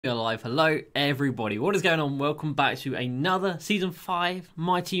We're live. Hello everybody, what is going on? Welcome back to another season 5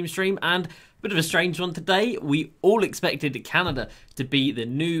 My Team stream, and a bit of a strange one today. We all expected Canada to be the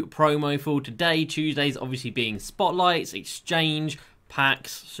new promo for today. Tuesdays obviously being spotlights, exchange,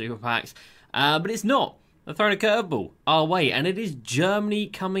 packs, super packs, but it's not. They're throwing a curveball our way, and it is Germany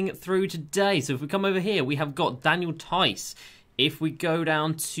coming through today. So if we come over here, we have got Daniel Tice. If we go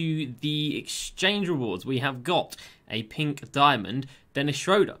down to the exchange rewards, we have got a pink diamond, Dennis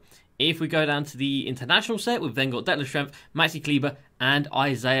Schroeder. If we go down to the international set, we've then got Detlef, Schrempf, Maxi Kleber, and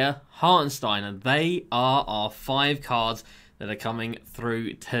Isaiah Hartenstein. And they are our 5 cards that are coming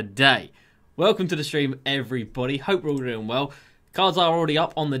through today. Welcome to the stream, everybody. Hope we're all doing well. Cards are already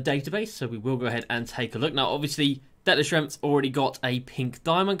up on the database, so we will go ahead and take a look. Now, obviously, Detlef Schrempf's already got a pink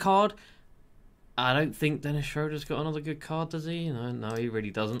diamond card. I don't think Dennis Schroeder's got another good card, does he? No, he really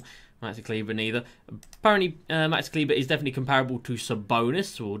doesn't. Maxi Kleber neither. Apparently, Maxi Kleber is definitely comparable to Sabonis,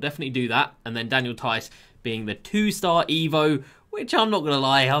 so we'll definitely do that. And then Daniel Tice being the 2-star Evo, which I'm not going to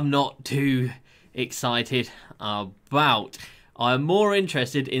lie, I'm not too excited about. I'm more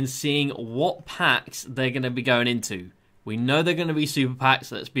interested in seeing what packs they're going to be going into. We know they're going to be super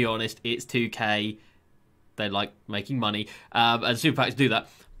packs, let's be honest. It's 2K. They like making money, and super packs do that.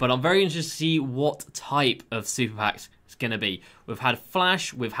 But I'm very interested to see what type of super packs it's going to be. We've had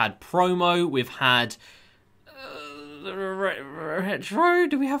Flash, we've had Promo, we've had Retro.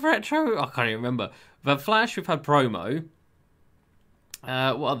 Do we have Retro? I can't even remember. We've had Flash, we've had Promo.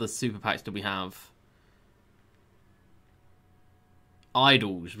 What other super packs do we have?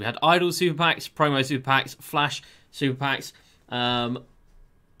 Idols. We had Idol super packs, Promo super packs, Flash super packs.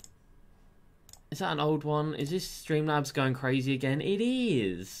 Is that an old one? Is this Streamlabs going crazy again? It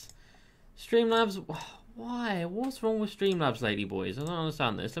is. Streamlabs, why? What's wrong with Streamlabs, lady boys? I don't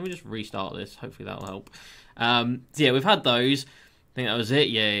understand this. Let me just restart this. Hopefully that'll help. So yeah, we've had those. I think that was it.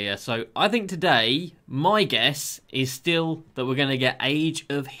 Yeah. So I think today, my guess is still that we're going to get Age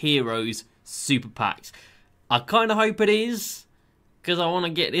of Heroes super packs. I kind of hope it is, because I want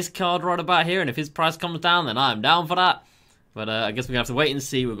to get this card right about here, and if his price comes down, then I'm down for that. But I guess we have to wait and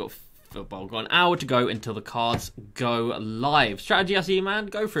see. We've got an hour to go until the cards go live. Strategy, I see you, man.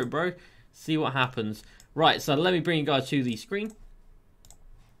 Go for it, bro. See what happens. Right, so let me bring you guys to the screen.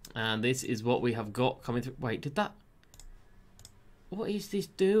 And this is what we have got coming through. Wait, did that... What is this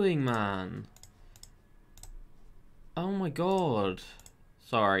doing, man? Oh my god.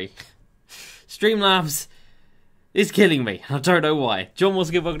 Sorry. Streamlabs is killing me. I don't know why. John wants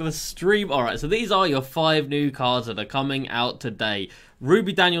to get back to the stream. Alright, so these are your 5 new cards that are coming out today.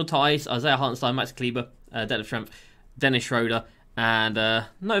 Ruby, Daniel Tice, Isaiah Hartenstein, Max Kleber, Detlef Schrempf, Dennis Schroeder, and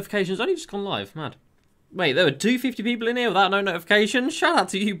notifications only just gone live. Mad. Wait, there were 250 people in here without no notifications. Shout out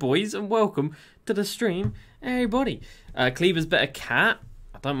to you boys and welcome to the stream, everybody. Kleber's better cat.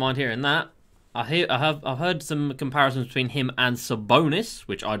 I don't mind hearing that. I've heard some comparisons between him and Sabonis,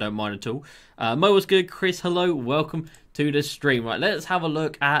 which I don't mind at all. Mo was good. Chris, hello, welcome to the stream. Right, let's have a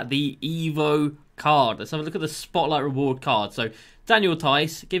look at the Evo card. Let's have a look at the Spotlight reward card. So Daniel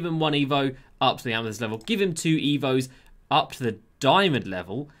Tice, give him 1 Evo up to the Amethyst level. Give him 2 Evos up to the Diamond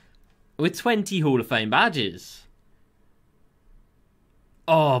level with 20 Hall of Fame badges.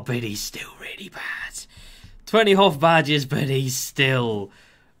 Oh, but he's still really bad. 20 Hoff badges, but he's still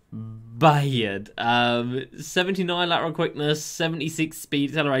bad. 79 lateral quickness, 76 speed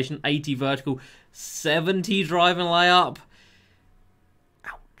acceleration, 80 vertical, 70 driving layup.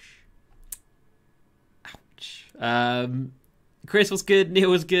 Ouch. Chris was good, Neil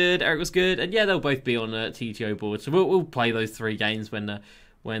was good, Eric was good, and yeah, they'll both be on TTO board. So we'll play those 3 games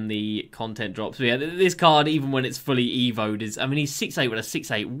when the content drops. But yeah, this card, even when it's fully evoed, is, I mean, he's 6'8" with a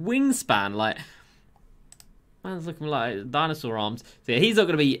 6'8" wingspan. Like, man's looking like dinosaur arms. So yeah, he's not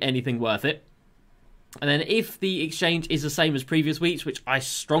going to be anything worth it. And then if the exchange is the same as previous weeks, which I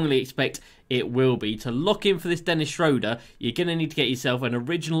strongly expect it will be, to lock in for this Dennis Schroeder, you're going to need to get yourself an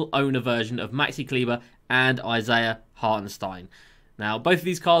original owner version of Maxi Kleber and Isaiah Hartenstein. Now, both of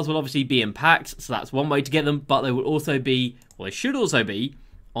these cards will obviously be in packs, so that's one way to get them, but they will also be, well, they should also be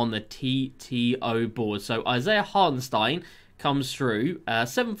on the TTO board. So Isaiah Hartenstein comes through,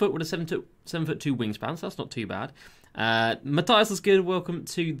 7 foot with a 7'2" wingspan, so that's not too bad. Matthias is good, welcome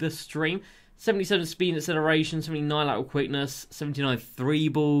to the stream. 77 speed and acceleration, 79 lateral quickness, 79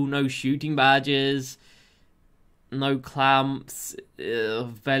 3-ball, no shooting badges, no clamps,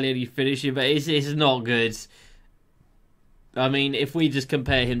 barely any finishing, but it's not good. I mean, if we just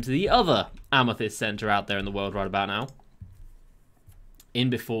compare him to the other Amethyst Center out there in the world right about now,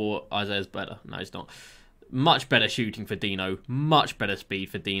 in before Isaiah's better. No, it's not. Much better shooting for Dino. Much better speed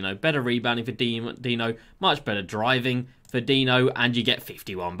for Dino. Better rebounding for Dino. Much better driving for Dino, and you get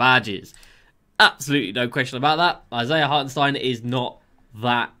 51 badges. Absolutely no question about that. Isaiah Hartenstein is not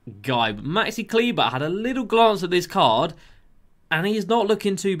that guy. But Maxi Kleber had a little glance at this card, and he is not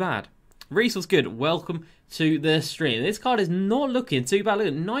looking too bad. Reese was good. Welcome to the stream. This card is not looking too bad. Look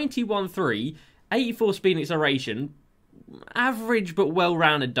at 91-3, 84 speed and acceleration, average but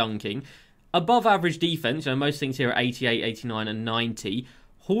well-rounded dunking, above average defense. You know, most things here are 88, 89 and 90.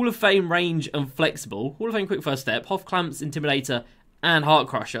 Hall of Fame range and flexible. Hall of Fame quick first step, Hoff Clamps, Intimidator and Heart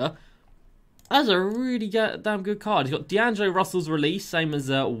Crusher. That's a really damn good card. He's got D'Angelo Russell's release, same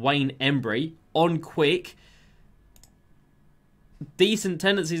as Wayne Embry, on quick. Decent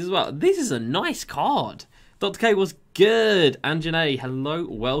tendencies as well. This is a nice card. Dr. K was good. And Janae, hello,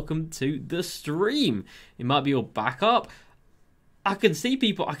 welcome to the stream. It might be your backup. I can see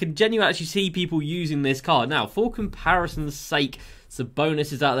people, I can genuinely actually see people using this card. Now, for comparison's sake,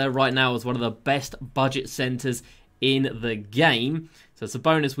 Sabonis is out there right now as one of the best budget centers in the game. So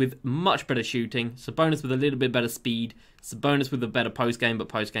Sabonis with much better shooting, Sabonis with a little bit better speed, Sabonis with a better post-game, but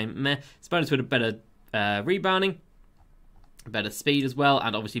post-game meh. Sabonis with a better rebounding, better speed as well,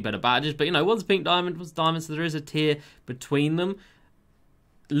 and obviously better badges. But, you know, one's pink diamond, one's diamond, so there is a tier between them.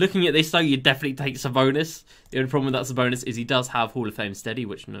 Looking at this, though, you definitely take Sabonis. The only problem with that Sabonis is he does have Hall of Fame steady,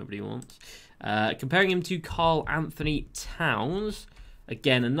 which nobody wants. Comparing him to Karl Anthony Towns,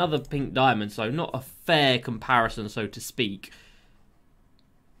 again, another pink diamond, so not a fair comparison, so to speak.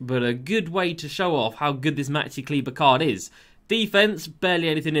 But a good way to show off how good this Maxi Kleber card is. Defense, barely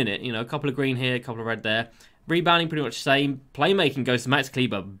anything in it. You know, a couple of green here, a couple of red there. Rebounding, pretty much the same. Playmaking goes to Maxi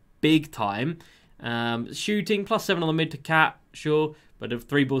Kleber big time. Shooting, +7 on the mid to Cat, sure. But the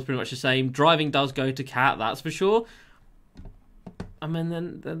three balls pretty much the same. Driving does go to Cat, that's for sure. I mean,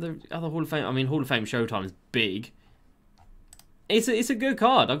 then the other Hall of Fame, Hall of Fame Showtime is big. It's a good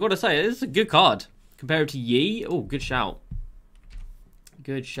card, I've got to say. It's a good card. Compared to Yi, oh, good shout.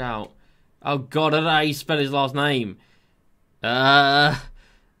 Good shout. Oh, God, I don't know how you spell his last name. Oh,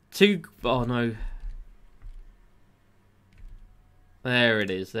 no. There it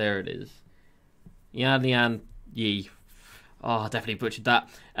is, there it is. Yan Yi. Oh, I definitely butchered that.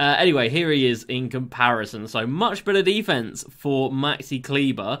 Anyway, here he is in comparison. So, much better defense for Maxi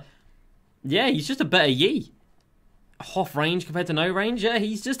Kleber. Yeah, he's just a better Yi. Hoff range compared to no range. Yeah,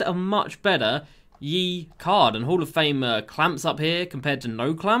 he's just a much better Yi card. And Hall of Fame clamps up here compared to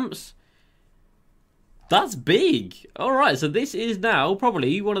no clamps. That's big. Alright, so this is now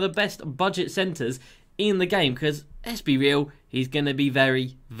probably one of the best budget centers in the game. Because, let's be real, he's going to be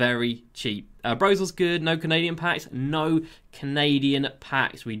very, very cheap. Brosel's good. No Canadian packs. No Canadian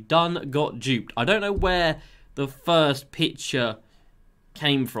packs. We done got duped. I don't know where the first picture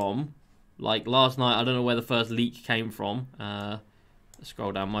came from. Like last night, I don't know where the first leak came from. Let's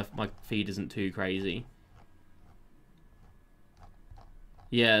scroll down. My feed isn't too crazy.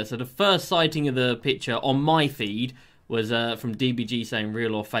 Yeah, so the first sighting of the picture on my feed was from DBG saying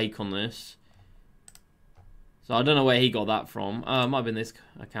real or fake on this. So I don't know where he got that from. It might have been this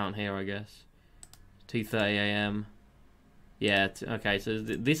account here, I guess. 2:30 AM. Yeah, okay, so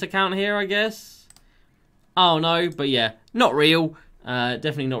this account here, I guess. Oh, no, but yeah, not real.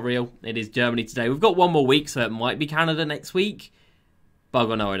 Definitely not real. It is Germany today. We've got one more week, so it might be Canada next week. But I've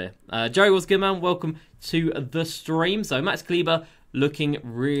got no idea. Joey, what's good, man? Welcome to the stream. So Max Kleber looking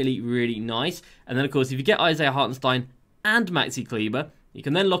really, really nice. And then, of course, if you get Isaiah Hartenstein and Maxi Kleber, you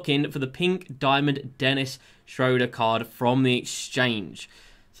can then lock in for the pink diamond Dennis Schroeder card from the exchange.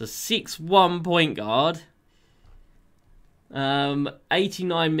 So 6'1" point guard.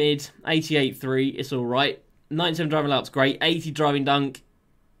 89 mid, 88 3, it's alright. 97 driving layup's great. 80 driving dunk,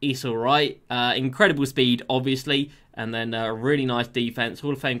 it's alright. Incredible speed, obviously. And then really nice defense.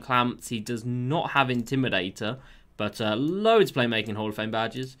 Hall of Fame clamps. He does not have Intimidator, but loads of playmaking Hall of Fame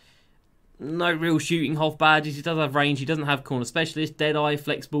badges. No real shooting Hoff badges. He does have range. He doesn't have corner specialist, Deadeye,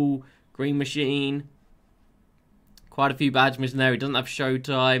 flexible, green machine. Quite a few badges missing there. He doesn't have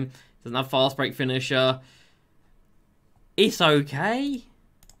Showtime. Doesn't have fast break finisher. It's okay.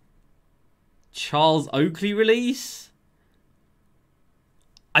 Charles Oakley release.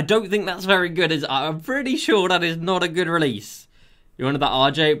 I don't think that's very good. I'm pretty sure that is not a good release. You wanted that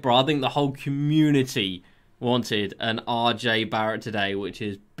RJ? Bro, I think the whole community wanted an RJ Barrett today, which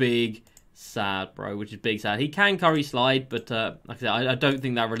is big sad, bro. Which is big sad. He can Curry slide, but like I said, I don't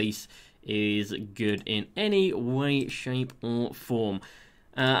think that release is good in any way, shape, or form.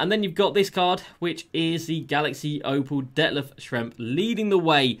 And then you've got this card, which is the Galaxy Opal Detlef Schrempf, leading the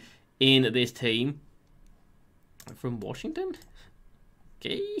way in this team. From Washington?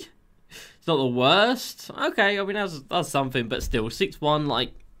 Okay. It's not the worst. Okay, I mean, that's something, but still. 6'1",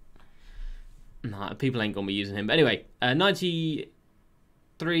 like... Nah, people ain't gonna be using him. But anyway,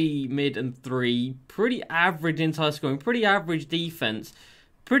 93 mid and 3. Pretty average inside scoring. Pretty average defense.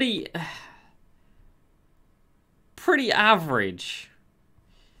 Pretty average.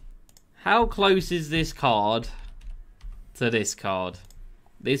 How close is this card to this card?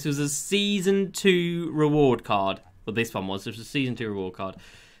 This was a Season 2 reward card. Well, this one was. It was a Season 2 reward card.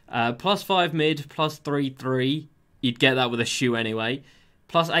 +5 mid, +3 3. You'd get that with a shoe anyway.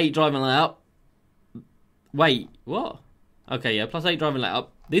 +8 driving layup. Wait, what? Okay, yeah, +8 driving layup.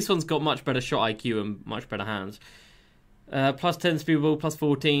 This one's got much better shot IQ and much better hands. +10 speed ball,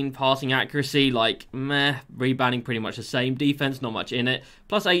 +14 passing accuracy, like meh. Rebounding pretty much the same. Defense, not much in it.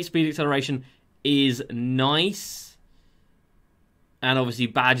 +8 speed acceleration is nice. And obviously,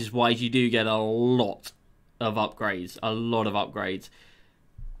 badges wise, you do get a lot of upgrades. A lot of upgrades.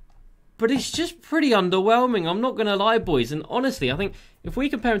 But it's just pretty underwhelming. I'm not going to lie, boys. And honestly, I think if we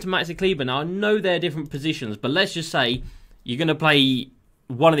compare him to Maxi Kleber, now I know they're different positions, but let's just say you're going to play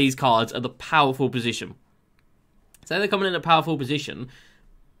one of these cards at the powerful position. Say they're coming in a powerful position.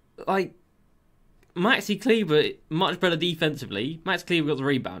 Like, Maxi Kleber, much better defensively. Maxi Kleber got the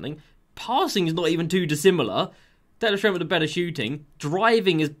rebounding. Passing is not even too dissimilar. Detlef with the better shooting.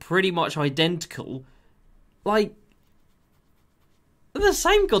 Driving is pretty much identical. Like, the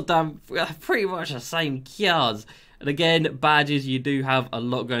same goddamn, pretty much the same cards. And again, badges, you do have a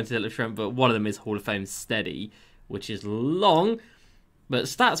lot going to Detlef, but one of them is Hall of Fame steady, which is long. But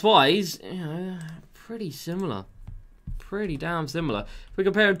stats-wise, you know, pretty similar. Pretty damn similar. If we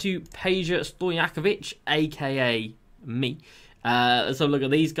compare him to Peja Stojakovic, a.k.a. me. Let's have a look at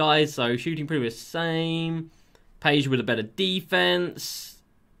these guys. So, shooting pretty much the same. Peja with a better defense.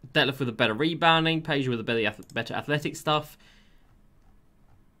 Detlef with a better rebounding. Peja with a better athletic stuff.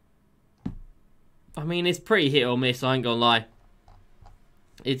 I mean, it's pretty hit or miss, I ain't gonna lie.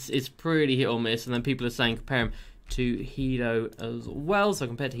 It's pretty hit or miss. And then people are saying compare him to Hedo as well. So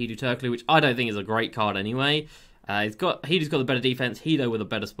compared to Hedo Turkley, which I don't think is a great card anyway. Hedo's got the better defense. Hedo with a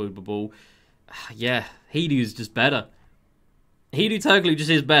better speed ball. Yeah, Hedo's just better. Hedo Turkley just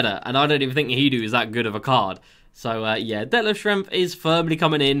is better. And I don't even think Hedo is that good of a card. So yeah, Detlef Schrempf is firmly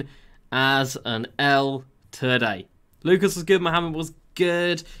coming in as an L today. Lucas was good. Mohammed was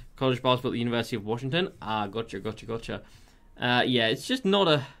good. College basketball at the University of Washington. Gotcha. Yeah, it's just not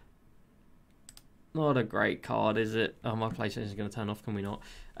a great card, is it? Oh, my PlayStation is going to turn off. Can we not?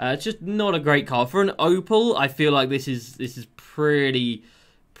 It's just not a great card for an Opal. I feel like this is pretty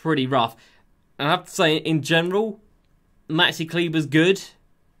rough. And I have to say, in general, Maxi Kleber's good,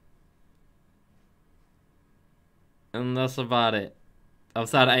 and that's about it. I'm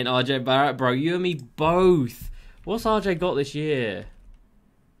sad it ain't RJ Barrett, bro. You and me both. What's RJ got this year?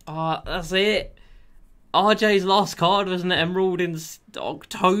 That's it. RJ's last card was an Emerald in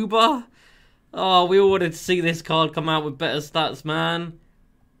October. Oh, we all wanted to see this card come out with better stats, man.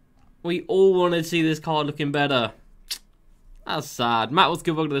 We all wanted to see this card looking better. That's sad. Matt, what's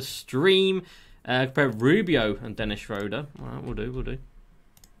good? Welcome to the stream. Compare Rubio and Dennis Schroeder. Alright, we'll do.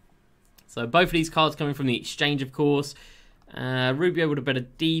 So both of these cards coming from the exchange, of course. Rubio with a better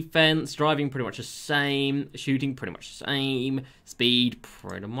defense, driving pretty much the same, shooting pretty much the same, speed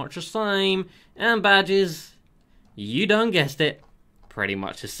pretty much the same, and badges, you done guessed it, pretty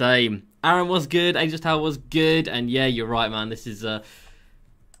much the same. Aaron was good, Agent Tower was good, and yeah, you're right, man, this is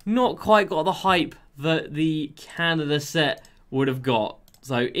not quite got the hype that the Canada set would have got.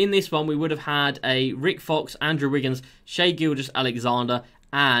 So in this one, we would have had a Rick Fox, Andrew Wiggins, Shai Gilgeous-Alexander,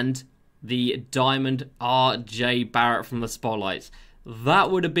 and the Diamond RJ Barrett from the Spotlights. That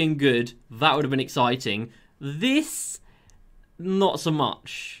would have been good. That would have been exciting. This, not so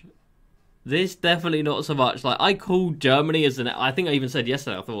much. This definitely not so much. Like, I called Germany as an... I think I even said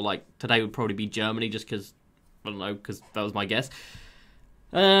yesterday, I thought, like, today would probably be Germany just because... I don't know, because that was my guess.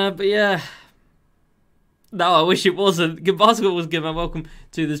 But yeah... No, I wish it wasn't. Good basketball was good, man. Welcome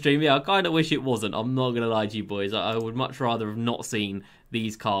to the stream. Yeah, I kind of wish it wasn't. I'm not going to lie to you, boys. I would much rather have not seen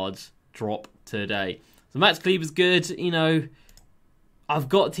these cards drop today. So Max Kleber's good. You know, I've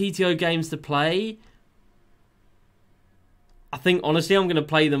got TTO games to play. I think, honestly, I'm going to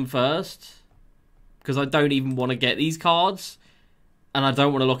play them first. Because I don't even want to get these cards. And I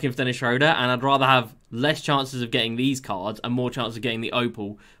don't want to lock in for Dennis Schroeder. And I'd rather have less chances of getting these cards and more chances of getting the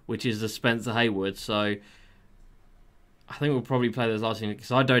Opal, which is the Spencer Haywood. So I think we'll probably play those last thing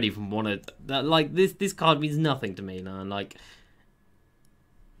because I don't even want to. Like, this card means nothing to me, man. Like,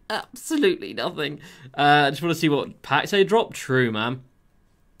 absolutely nothing. I just want to see what packs they drop. True, man.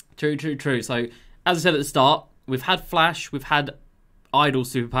 True. So, as I said at the start, we've had Flash, we've had Idol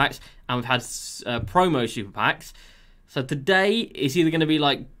Super Packs, and we've had Promo Super Packs. So today, it's either going to be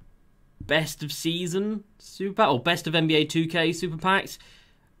like best of season super pack, or best of NBA 2K super packs,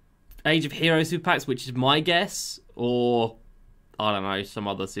 Age of Hero super packs, which is my guess, or I don't know, some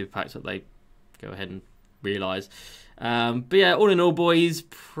other super packs that they go ahead and realise. But yeah, all in all, boys,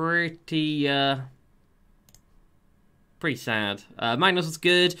 pretty sad. Magnus was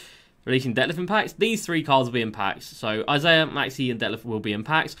good, releasing Detlef in packs. These 3 cards will be in packs. So Isaiah, Maxi, and Detlef will be in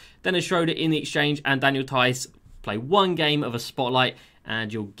packs. Dennis Schroeder in the exchange, and Daniel Tice play 1 game of a spotlight,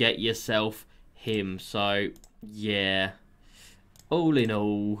 and you'll get yourself him. So yeah, all in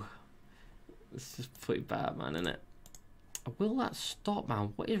all, this is pretty bad, man, isn't it? Will that stop,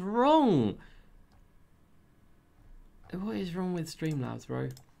 man? What is wrong? What is wrong with Streamlabs, bro?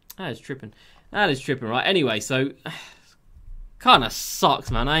 That is tripping. That is tripping, right? Anyway, so kind of sucks,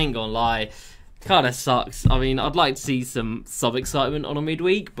 man. I ain't gonna lie. Kind of sucks. I mean, I'd like to see some sub-excitement on a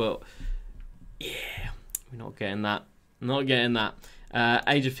midweek, but yeah, we're not getting that. Not getting that.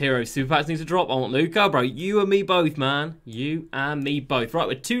 Age of Heroes Super Packs needs to drop. I want Luca, bro. You and me both, man. You and me both. Right,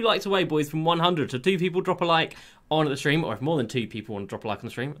 we're 2 likes away, boys, from 100. So 2 people drop a like on the stream, or if more than 2 people want to drop a like on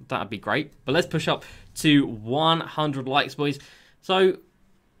the stream, that'd be great. But let's push up to 100 likes, boys. So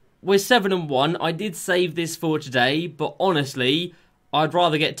we're 7-1. I did save this for today, but honestly, I'd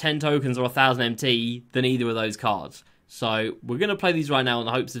rather get 10 tokens or 1,000 MT than either of those cards. So we're going to play these right now in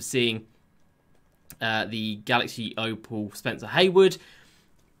the hopes of seeing the Galaxy Opal Spencer Haywood,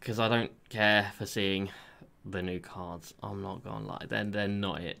 because I don't care for seeing the new cards. I'm not going to lie. They're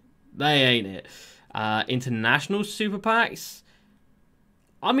not it. They ain't it. International Super Packs?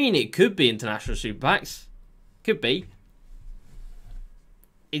 I mean, it could be International Super Packs. Could be.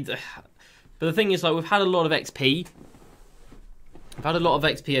 But the thing is, like, we've had a lot of XP. I've had a lot of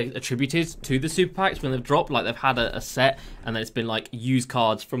XP attributed to the Super Packs when they've dropped. Like, they've had a set, and then it's been, like, used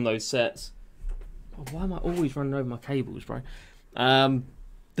cards from those sets. Oh, why am I always running over my cables, bro?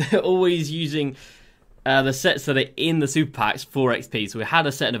 They're always using the sets that are in the Super Packs for XP. So we had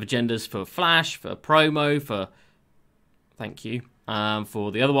a set of agendas for Flash, for Promo, for... Thank you.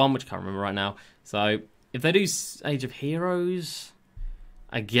 For the other one, which I can't remember right now. So, if they do Age of Heroes,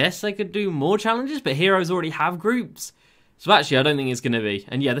 I guess they could do more challenges, but Heroes already have groups. So actually, I don't think it's going to be.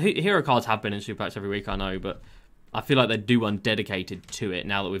 And yeah, the hero cards have been in Super Packs every week, I know, but I feel like they'd do one dedicated to it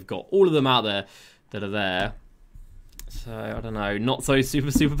now that we've got all of them out there that are there. So, I don't know, not so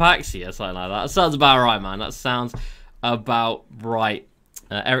super packs? Yeah, something like that. That sounds about right, man. That sounds about right.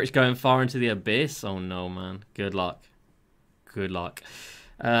 Eric's going far into the abyss. Oh, no, man. Good luck. Good luck.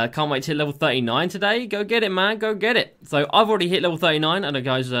 Can't wait to hit level 39 today. Go get it, man. Go get it. So, I've already hit level 39. And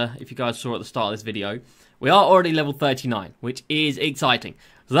guys, if you guys saw at the start of this video, we are already level 39, which is exciting.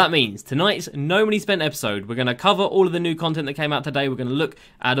 So that means tonight's No Money Spent episode, we're going to cover all of the new content that came out today. We're going to look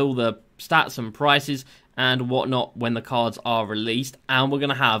at all the stats and prices and whatnot when the cards are released. And we're going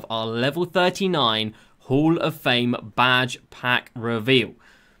to have our level 39 Hall of Fame badge pack reveal.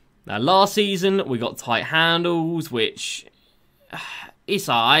 Now, last season, we got tight handles, which it's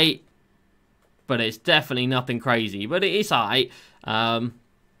alright, but it's definitely nothing crazy. But it's alright. So,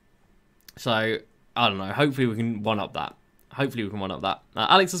 I don't know. Hopefully, we can one-up that. Hopefully, we can one-up that.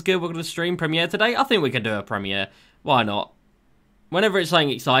 Alex is good. We're going to stream premiere today. I think we can do a premiere. Why not? Whenever it's something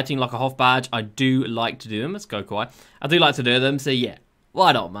exciting, like a Hoff badge, I do like to do them. Let's go quiet. I do like to do them. So, yeah.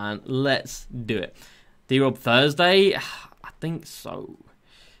 Why not, man? Let's do it. D-Rob Thursday? I think so.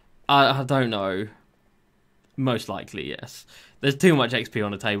 I don't know. Most likely, yes. There's too much XP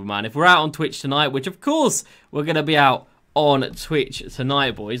on the table, man. If we're out on Twitch tonight, which, of course, we're going to be out on Twitch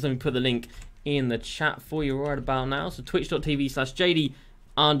tonight, boys. Let me put the link in the chat for you right about now. So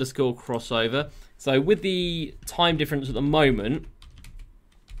twitch.tv/JD_crossover. So with the time difference at the moment,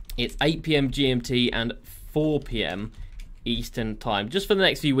 it's 8 PM GMT and 4 PM Eastern time. Just for the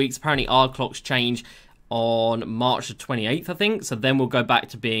next few weeks, apparently our clocks change on March the 28th, I think. So then we'll go back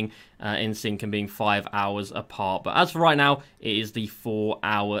to being in sync and being 5 hours apart. But as for right now, it is the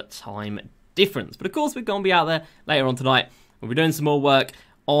 4-hour time difference. But of course, we're going to be out there later on tonight. We'll be doing some more work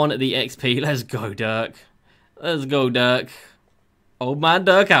on the XP. Let's go, Dirk. Let's go, Dirk. Old man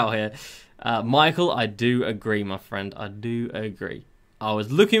Dirk out here. Michael, I do agree, my friend. I do agree. I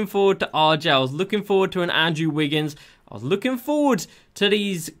was looking forward to RJ. I was looking forward to an Andrew Wiggins. I was looking forward to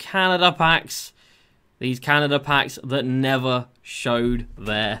these Canada packs. These Canada packs that never showed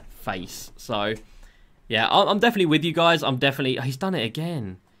their face. So, yeah, I'm definitely with you guys. I'm definitely... He's done it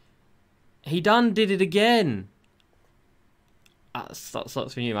again. He did it again. That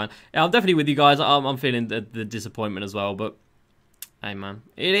sucks for you, man. Yeah, I'm definitely with you guys. I'm feeling the disappointment as well, but hey, man,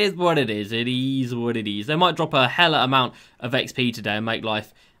 it is what it is. It is what it is. They might drop a hella amount of XP today and make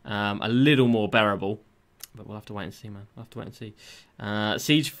life a little more bearable. But we'll have to wait and see, man. We'll have to wait and see.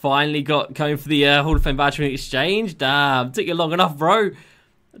 Siege finally got going for the Hall of Fame battery exchange. Damn, took you long enough, bro.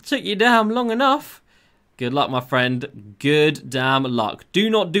 It took you damn long enough. Good luck, my friend. Good damn luck. Do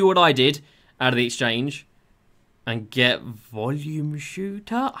not do what I did out of the exchange and get volume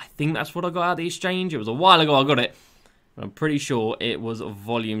shooter. I think that's what I got out of the exchange. It was a while ago I got it. But I'm pretty sure it was a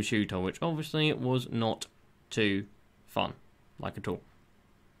volume shooter, which obviously it was not too fun, like at all.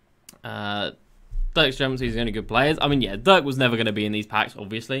 Dirk Schrempf is the only good players. I mean, yeah, Dirk was never going to be in these packs,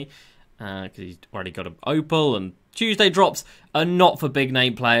 obviously, because he's already got an Opal, and Tuesday drops are not for big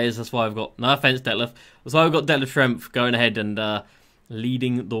name players. That's why I've got, no offense, Detlef. That's why I've got Detlef Schrempf going ahead and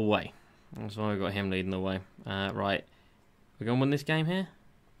leading the way. That's why I've got him leading the way. Right, we're going to win this game here.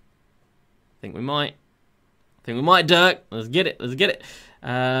 I think we might. Dirk. Let's get it. Let's get it.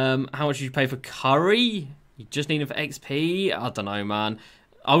 How much did you pay for Curry? You just need him for XP? I don't know, man.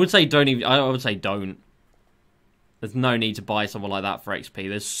 I would say don't even. I would say don't. There's no need to buy someone like that for XP.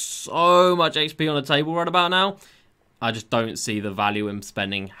 There's so much XP on the table right about now. I just don't see the value in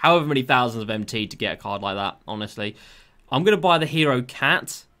spending however many thousands of MT to get a card like that, honestly. I'm going to buy the Hero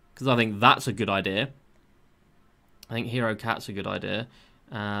Cat, because I think that's a good idea. I think Hero Cat's a good idea.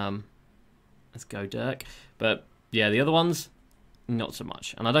 Let's go, Dirk. But, yeah, the other ones, not so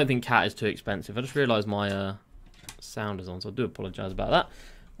much. And I don't think Cat is too expensive. I just realised my sound is on, so I do apologise about that.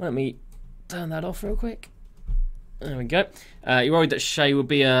 Let me turn that off real quick. There we go. You're worried that Shea would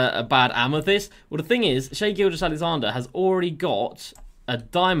be a bad Amethyst? Well, the thing is, Shea Gilgeous-Alexander has already got a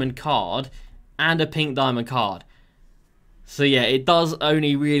diamond card and a pink diamond card. So, yeah, it does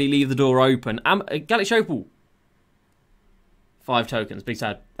only really leave the door open. Galaxy Opal. 5 tokens, big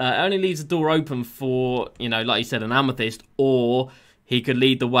sad. It only leaves the door open for, you know, like you said, an Amethyst, or he could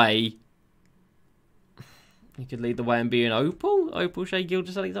lead the way. He could lead the way and be an Opal? Opal Shea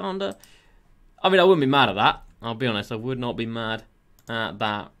Gilgeous-Alexander? I mean, I wouldn't be mad at that. I'll be honest, I would not be mad at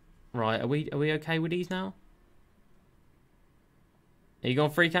that. Right, are we okay with these now? Are you going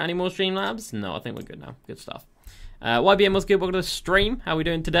to freak out any more Streamlabs? No, I think we're good now. Good stuff. YBM, what's good? Welcome to the stream. How are we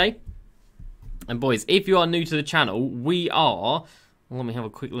doing today? And boys, if you are new to the channel, we are, let me have a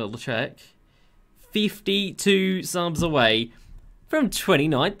quick little check, 52 subs away from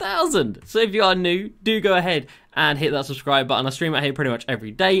 29,000. So if you are new, do go ahead and hit that subscribe button. I stream out here pretty much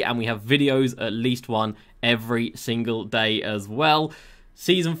every day, and we have videos, at least one, every single day as well.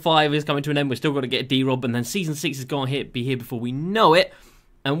 Season 5 is coming to an end. We've still got to get D-Rob, and then Season 6 is going to be here before we know it.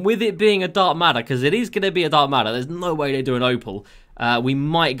 And with it being a dark matter, because it is going to be a dark matter, there's no way they do an Opal, we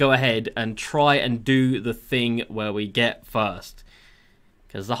might go ahead and try and do the thing where we get first.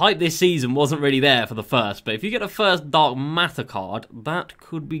 Because the hype this season wasn't really there for the first, but if you get a first dark matter card, that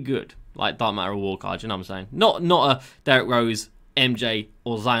could be good. Like dark matter reward card, you know what I'm saying? Not a Derrick Rose, MJ,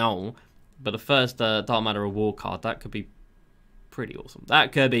 or Zion, but a first dark matter reward card, that could be pretty awesome.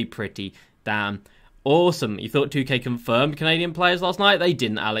 That could be pretty damn awesome. You thought 2K confirmed Canadian players last night? They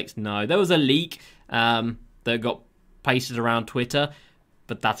didn't, Alex. No, there was a leak that got pasted around Twitter,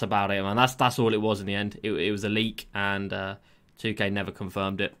 but that's about it, man. That's all it was in the end. It was a leak, and 2K never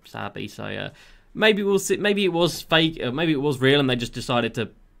confirmed it, sadly. So yeah, maybe we'll see. Maybe it was fake. Maybe it was real, and they just decided to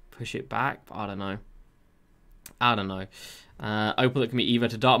push it back. But I don't know. Opal that can be Evo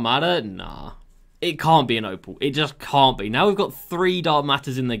to dark matter? Nah, it can't be an Opal. It just can't be. Now we've got 3 dark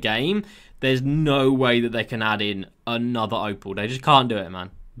matters in the game. There's no way that they can add in another Opal. They just can't do it,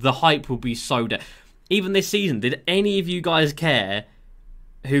 man. The hype will be so dead. Even this season, did any of you guys care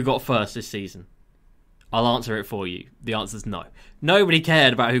who got first this season? I'll answer it for you. The answer's no. Nobody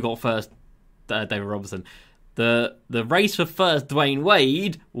cared about who got first, David Robinson. The race for first Dwayne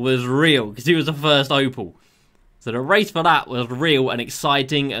Wade was real, because he was the first Opal. So the race for that was real and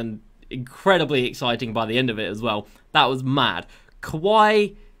exciting, and incredibly exciting by the end of it as well. That was mad.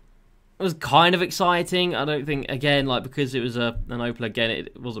 Kawhi was kind of exciting. I don't think, again, like, because it was an Opal again,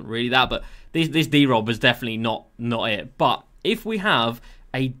 it wasn't really that, but this D-Rob was definitely not it. But if we have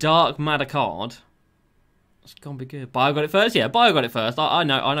a dark matter card, it's gonna be good. Bio got it first? Yeah, Bio got it first. I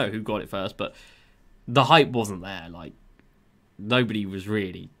know who got it first, but the hype wasn't there. Like, nobody was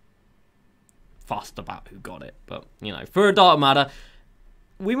really fussed about who got it. But, you know, for a dark matter,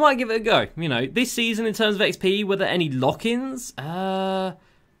 we might give it a go. You know, this season in terms of XP, were there any lock-ins? Were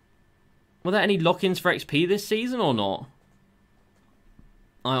there any lock-ins for XP this season or not?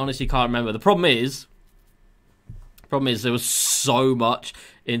 I honestly can't remember. The problem is there was so much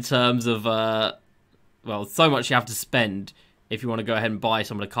in terms of, well, so much you have to spend if you want to go ahead and buy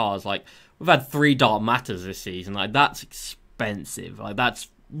some of the cards. Like, we've had 3 dark matters this season. Like, that's expensive. Like, that's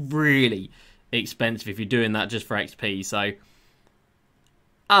really expensive if you're doing that just for XP. So,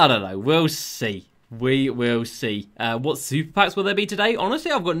 I don't know. We'll see. We will see. What super packs will there be today?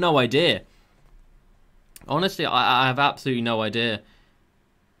 Honestly, I've got no idea. Honestly, I have absolutely no idea.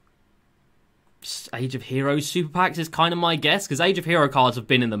 Age of Heroes super packs is kind of my guess, because Age of Hero cards have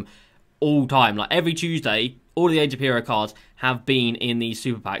been in them all time. Like every Tuesday, all the Age of Hero cards have been in these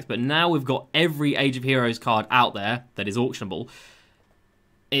super packs. But now we've got every Age of Heroes card out there that is auctionable.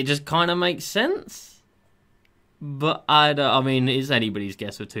 It just kind of makes sense. But I mean, it's anybody's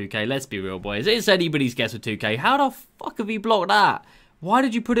guess with 2K. Let's be real, boys. It's anybody's guess with 2K. How the fuck have you blocked that? Why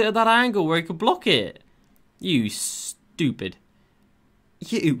did you put it at that angle where he could block it? You stupid.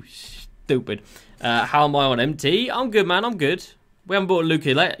 You stupid. How am I on MT? I'm good, man. I'm good. We haven't bought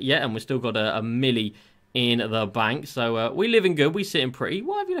Luca yet, and we've still got a milli in the bank. So we living good. We sitting pretty.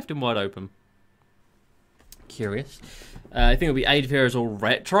 Why have you left him wide open? Curious. I think it'll be Age of Heroes or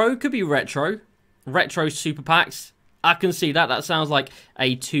Retro. Could be Retro. Retro super packs. I can see that. That sounds like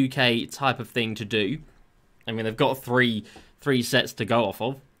a 2K type of thing to do. I mean, they've got three sets to go off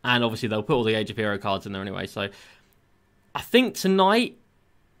of. And obviously, they'll put all the Age of Hero cards in there anyway. So, I think tonight,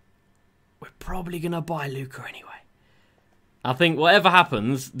 we're probably going to buy Luca anyway. I think whatever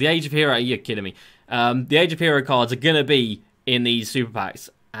happens, the Age of Hero... You're kidding me. The Age of Hero cards are going to be in these super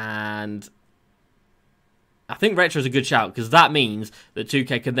packs. And I think Retro is a good shout, because that means that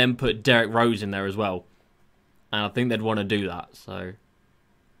 2K can then put Derek Rose in there as well. And I think they'd want to do that. So,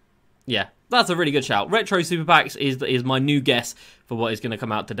 yeah. That's a really good shout. Retro Super Packs is my new guess for what is going to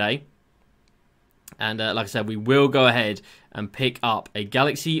come out today. And like I said, we will go ahead and pick up a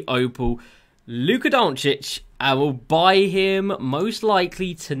Galaxy Opal Luka Doncic. And we'll buy him most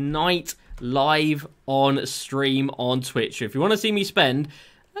likely tonight live on stream on Twitch. So if you want to see me spend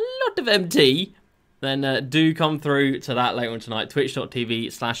a lot of MT, then do come through to that later on tonight.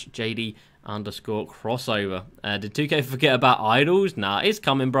 Twitch.tv/JD_crossover. Did 2K forget about idols? Nah, it's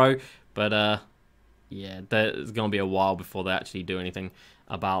coming, bro. But, yeah, there's going to be a while before they actually do anything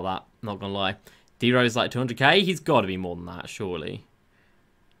about that. Not going to lie. D-Rose like 200k? He's got to be more than that, surely.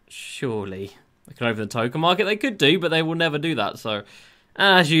 Surely. They could open the token market. They could do, but they will never do that. So,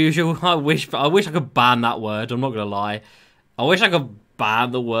 as usual, I wish I could ban that word. I'm not going to lie. I wish I could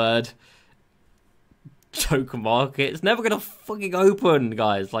ban the word token market. It's never going to fucking open,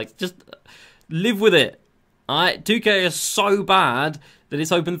 guys. Like, just live with it. Alright, 2K is so bad that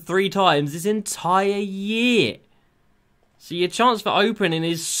it's opened 3 times this entire year. So your chance for opening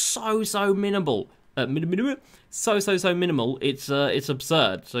is so minimal. So minimal. It's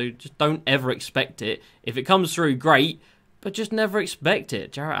absurd. So just don't ever expect it. If it comes through, great, but just never expect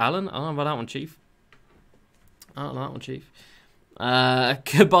it. Jarrett Allen, I don't know about that one, Chief. I don't know that one, Chief.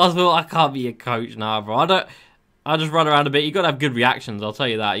 Good basketball. I can't be a coach now, bro. I just run around a bit. You got to have good reactions. I'll tell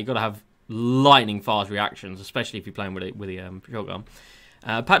you that. You got to have lightning fast reactions, especially if you're playing with a shotgun.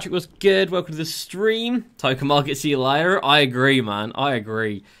 Patrick was good. Welcome to the stream. Token market, see you later. I agree, man. I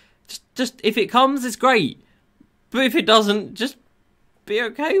agree. Just if it comes, it's great. But if it doesn't, just be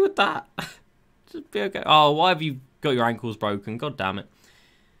okay with that. Just be okay. Oh, why have you got your ankles broken? God damn it.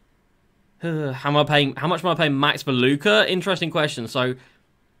 How much am I paying max for Luca? Interesting question. So,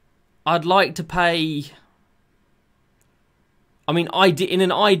 I'd like to pay... I mean, in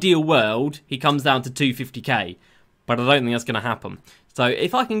an ideal world, he comes down to 250k. But I don't think that's going to happen. So,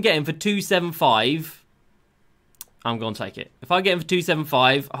 if I can get him for 275, I'm going to take it. If I get him for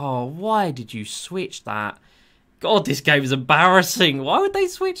 275... Oh, why did you switch that? God, this game is embarrassing. Why would they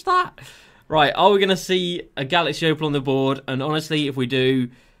switch that? Right, are we going to see a Galaxy Opal on the board? And honestly, if we do,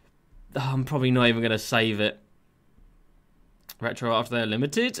 I'm probably not even going to save it. Retro after they're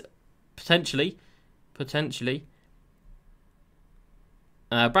limited? Potentially.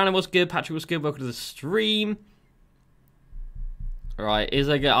 Brandon was good. Patrick was good. Welcome to the stream. Right,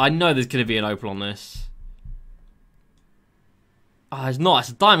 I know there's going to be an Opal on this. Oh, it's not. It's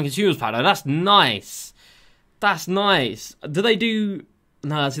a Diamond Consumers pack, though. That's nice. That's nice. Do they do...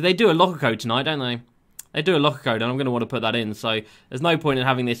 No, see, they do a locker code tonight, don't they? They do a locker code, and I'm going to want to put that in. So there's no point in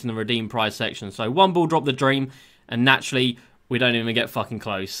having this in the redeem price section. So one ball, drop the dream, and naturally, we don't even get fucking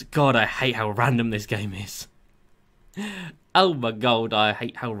close. God, I hate how random this game is. Oh my god, I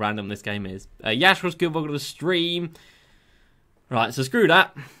hate how random this game is. Yash was good. Welcome to the stream. Right, so screw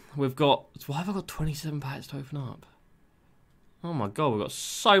that. We've got... Why have I got 27 packs to open up? Oh my god, we've got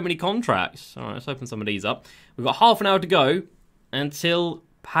so many contracts. Alright, let's open some of these up. We've got half an hour to go until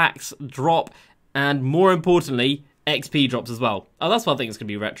packs drop. And more importantly, XP drops as well. Oh, that's why I think it's going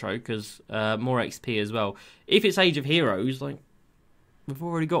to be retro, because more XP as well. If it's Age of Heroes, like, we've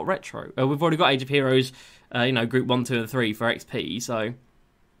already got retro. We've already got Age of Heroes, you know, group 1, 2, and 3 for XP, so...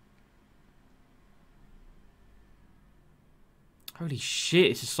 Holy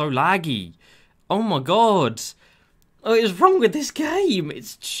shit, this is so laggy. Oh my god. What is wrong with this game?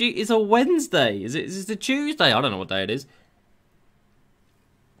 It's a Wednesday. Is it a Tuesday? I don't know what day it is.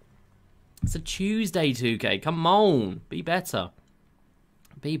 It's a Tuesday, 2K. Come on. Be better.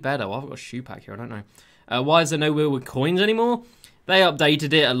 Be better. Well, I've got a shoe pack here. I don't know. Why is there no wheel with coins anymore? They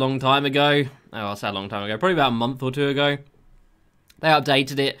updated it a long time ago. Oh, I'll say a long time ago. Probably about a month or two ago. They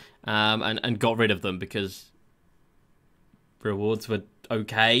updated it and got rid of them because rewards were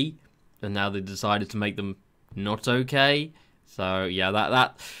okay. And now they decided to make them not okay. So yeah,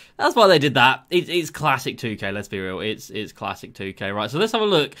 that's why they did that. It's classic 2K. Let's be real. It's classic 2K. Right. So let's have a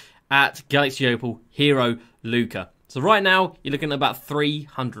look at Galaxy Opal Hero Luca. So right now you're looking at about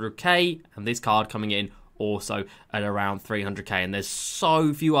 300k, and this card coming in also at around 300k. And there's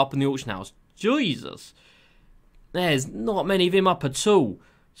so few up in the auction house. Jesus, there's not many of him up at all.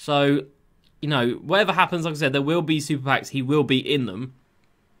 So you know, whatever happens, like I said, there will be super packs. He will be in them.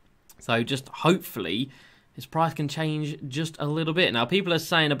 So just hopefully his price can change just a little bit. Now, people are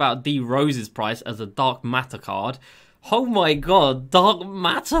saying about D Rose's price as a Dark Matter card. Oh my god, Dark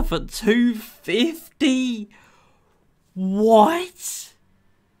Matter for 250? What?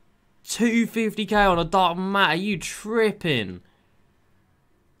 250k on a Dark Matter? Are you tripping?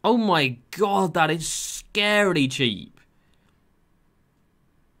 Oh my god, that is scarily cheap.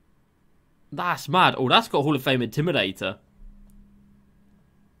 That's mad. Oh, that's got Hall of Fame Intimidator.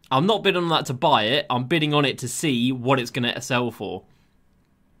 I'm not bidding on that to buy it. I'm bidding on it to see what it's going to sell for.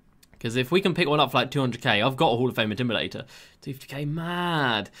 Because if we can pick one up for like 200k, I've got a Hall of Fame Intimidator. 250k,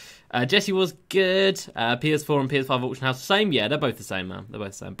 mad. Jesse was good. PS4 and PS5 auction house, same? Yeah, they're both the same, man. They're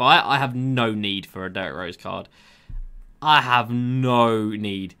both the same. But I have no need for a Derrick Rose card. I have no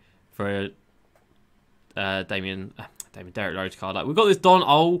need for a Derrick Rose card. Like, we've got this Don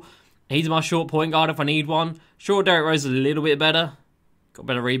O. He's my short point guard if I need one. Sure, Derrick Rose is a little bit better. Got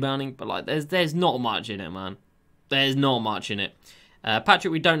better rebounding, but like there's not much in it, man. There's not much in it.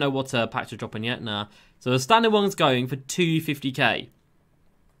 Patrick, we don't know what packs are dropping yet. Nah. So the standard one's going for 250k.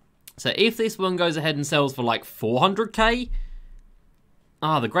 So if this one goes ahead and sells for like 400k,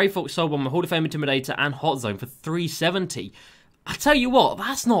 the Grey Fox sold one with Hall of Fame Intimidator and Hot Zone for 370. I tell you what,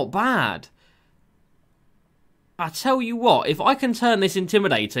 that's not bad. I tell you what, if I can turn this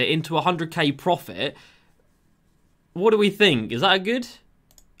Intimidator into a 100k profit, what do we think? Is that a good?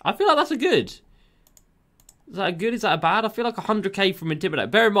 I feel like that's a good. Is that a good? Is that a bad? I feel like 100k from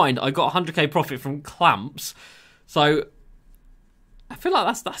Intimidator. Bear in mind, I got 100k profit from Clamps. So, I feel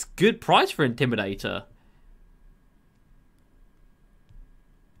like that's good price for Intimidator.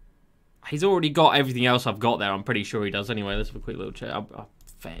 He's already got everything else I've got there. I'm pretty sure he does anyway. Let's have a quick little check. I'm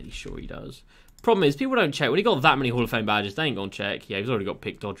fairly sure he does. Problem is, people don't check. When he got that many Hall of Fame badges, they ain't going to check. Yeah, he's already got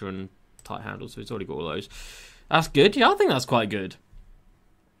Pick Dodger and Tight Handle, so he's already got all those. That's good. Yeah, I think that's quite good.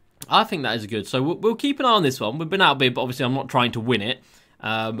 I think that is good. So we'll keep an eye on this one. We've been outbid, but obviously I'm not trying to win it.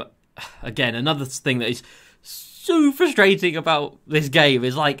 Again, another thing that is so frustrating about this game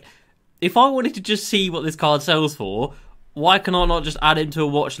is, like, if I wanted to just see what this card sells for, why can I not just add him to a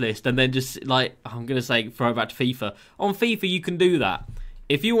watch list and then just, like, I'm going to say throw it back to FIFA. On FIFA, you can do that.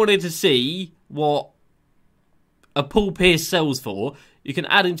 If you wanted to see what a Paul Pierce sells for, you can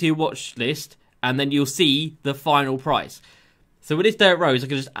add him to your watch list and then you'll see the final price. So with this Derrick Rose, I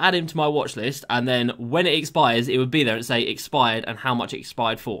can just add him to my watch list, and then when it expires, it would be there and say expired and how much it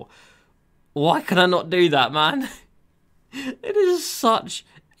expired for. Why can I not do that, man? It is such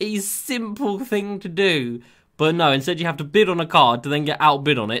a simple thing to do. But no, instead you have to bid on a card to then get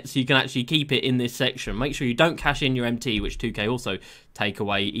outbid on it, so you can actually keep it in this section. Make sure you don't cash in your MT, which 2K also take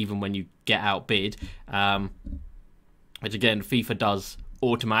away even when you get outbid. Which again, FIFA does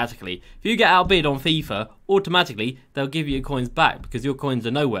automatically. If you get outbid on FIFA, automatically they'll give you your coins back because your coins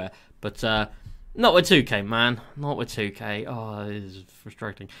are nowhere. But not with 2K, man. Not with 2K. Oh, this is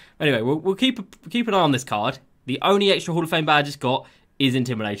frustrating. Anyway, we'll keep an eye on this card. The only extra Hall of Fame badge it's got is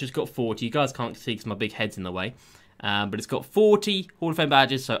Intimidator. It's got 40. You guys can't see because my big head's in the way. But it's got 40 Hall of Fame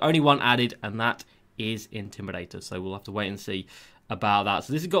badges, so only one added, and that is Intimidator. So we'll have to wait and see about that.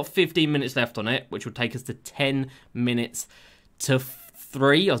 So this has got 15 minutes left on it, which will take us to 10 minutes to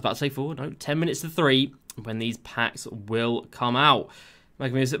 3. I was about to say 4. No, 10 minutes to 3 when these packs will come out.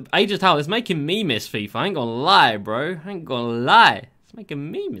 Making me Ages Tower. It's making me miss FIFA. I ain't gonna lie, bro. I ain't gonna lie. It's making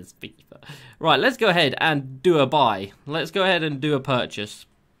me miss FIFA. Right, let's go ahead and do a buy. Let's go ahead and do a purchase.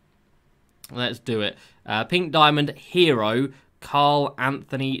 Let's do it. Pink Diamond Hero, Carl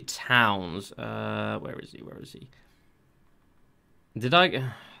Anthony Towns. Where is he? Where is he? Did I?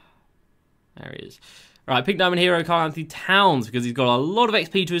 There he is. Right, Pink Diamond Hero, Carl Anthony Towns, because he's got a lot of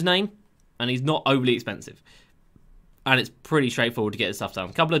XP to his name, and he's not overly expensive. And it's pretty straightforward to get this stuff done.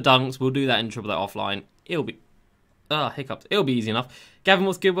 A couple of dunks. We'll do that in triple that offline. It'll be... hiccups. It'll be easy enough. Gavin,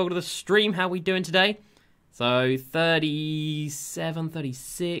 what's good? Welcome to the stream. How are we doing today? So, 37,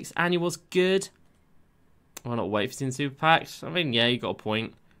 36. Annual's good. Why not wait for it's in super packs? I mean, yeah, you got a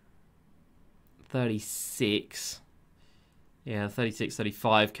point. 36. Yeah, 36,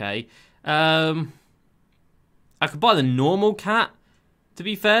 35k. I could buy the normal cat, to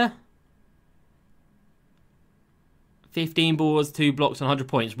be fair. 15 balls, 2 blocks, and 100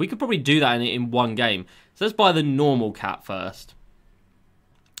 points. We could probably do that in one game. So let's buy the normal cat first.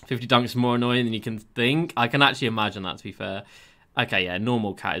 50 dunks is more annoying than you can think. I can actually imagine that, to be fair. Okay, yeah,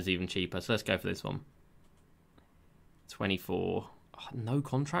 normal cat is even cheaper. So let's go for this one. 24. Oh, no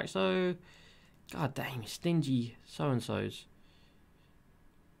contracts, though. God dang, stingy so-and-sos.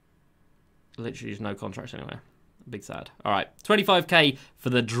 Literally just no contracts anyway. Big sad. All right, 25k for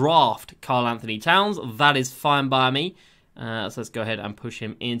the draft, Karl Anthony Towns. That is fine by me. So let's go ahead and push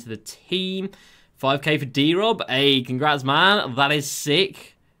him into the team. 5k for D-Rob. Hey, congrats, man. That is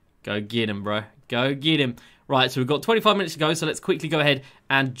sick. Go get him, bro. Go get him. Right, so we've got 25 minutes to go, so let's quickly go ahead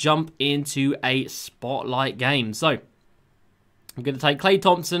and jump into a spotlight game. So, I'm going to take Klay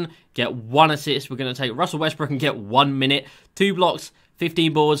Thompson, get 1 assist. We're going to take Russell Westbrook and get 1 minute. 2 blocks,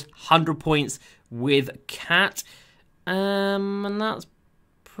 15 boards, 100 points with Cat. And that's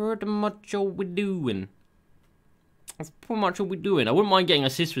pretty much all we're doing. I wouldn't mind getting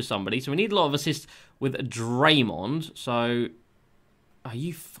assists with somebody. So we need a lot of assists with Draymond. So, are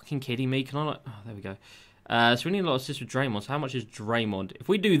you fucking kidding me? Can I not... Oh, there we go. So we need a lot of assists with Draymond. So how much is Draymond? If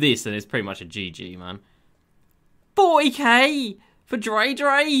we do this, then it's pretty much a GG, man. 40k for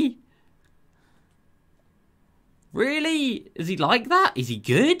Dre. Really? Is he like that? Is he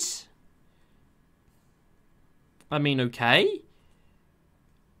good? I mean, okay.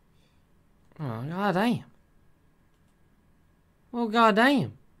 Oh, god damn. Well, god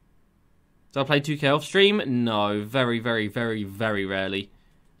damn. Do I play 2K off stream? No, very, very, very, very rarely.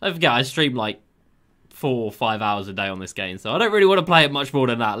 Don't forget, I stream like 4 or 5 hours a day on this game, so I don't really want to play it much more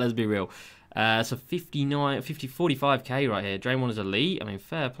than that, let's be real. So 45k right here. Draymond is elite. I mean,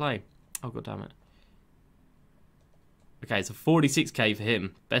 fair play. Oh, god damn it. Okay, so 46k for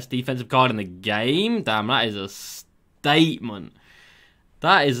him. Best defensive card in the game. Damn, that is a statement.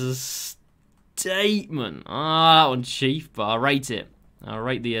 That is a statement. Ah, that one's cheap, but I rate it. I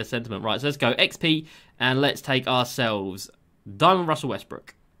rate the sentiment. Right, so let's go XP, and let's take ourselves Diamond Russell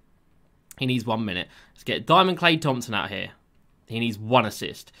Westbrook. He needs 1 minute. Let's get Diamond Klay Thompson out here. He needs 1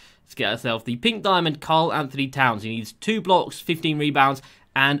 assist. Let's get ourselves the Pink Diamond Karl Anthony Towns. He needs 2 blocks, 15 rebounds,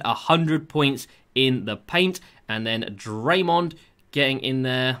 and 100 points in the paint. And then Draymond getting in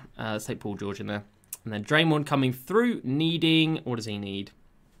there. Let's take Paul George in there. And then Draymond coming through, needing... What does he need?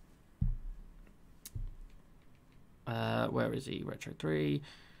 Where is he? Retro 3.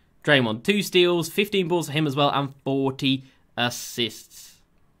 Draymond, 2 steals, 15 balls for him as well, and 40 assists.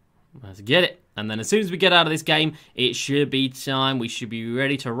 Let's get it. And then as soon as we get out of this game, it should be time. We should be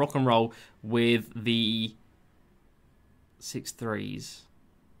ready to rock and roll with the 6 threes.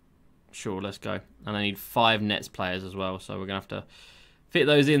 Sure, let's go. And I need 5 Nets players as well, so we're going to have to fit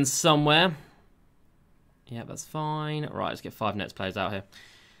those in somewhere. Yeah, that's fine. Right, let's get 5 Nets players out here.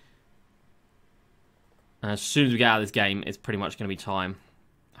 And as soon as we get out of this game, it's pretty much going to be time.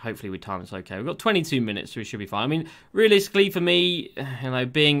 Hopefully we time it's okay. We've got 22 minutes, so we should be fine. I mean, realistically for me,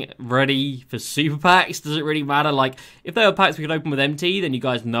 being ready for super packs doesn't really matter. Like, if there were packs we could open with MT, then you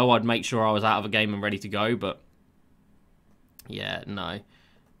guys know I'd make sure I was out of a game and ready to go, but yeah, no.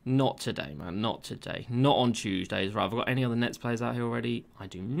 Not today, man. Not today. Not on Tuesdays. Right, have I got any other Nets players out here already? I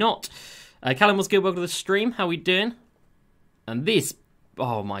do not. Callum, what's good? Welcome to the stream. How we doing? And this,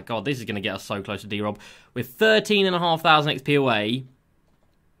 oh my god, this is going to get us so close to D-Rob. We're 13,500 XP away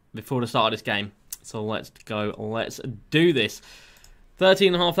before the start of this game. So let's go. Let's do this.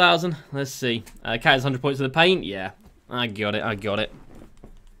 13,500. Let's see. Cat has 100 points in the paint. Yeah, I got it. I got it.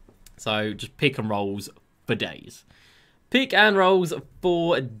 So just pick and rolls for days. Pick and rolls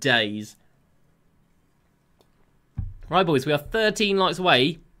for days. Right, boys, we are 13 likes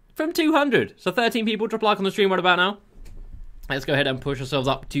away from 200. So 13 people drop a like on the stream right about now. Let's go ahead and push ourselves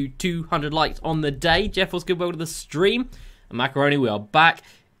up to 200 likes on the day. Jeff, what's good? Welcome to the stream. And Macaroni, we are back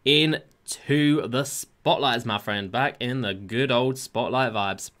into the spotlights, my friend. Back in the good old spotlight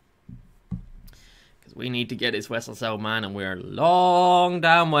vibes. Because we need to get this West SL man, and we're a long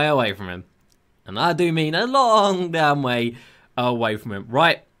damn way away from him. And I do mean a long damn way away from him.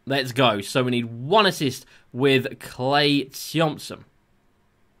 Right, let's go. So we need 1 assist with Klay Thompson.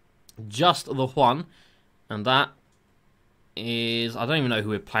 Just the 1. And that is... I don't even know who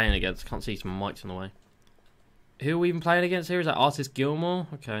we're playing against. Can't see some mics in the way. Who are we even playing against here? Is that Artist Gilmore?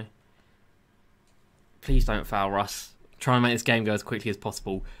 Okay. Please don't foul, Russ. Try and make this game go as quickly as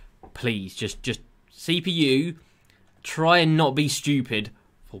possible. Please, just CPU. Try and not be stupid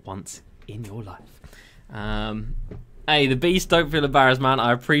for once in your life. Hey, the Beast, don't feel embarrassed, man.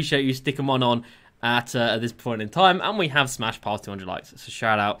 I appreciate you sticking one on at this point in time. And we have smashed past 200 likes. So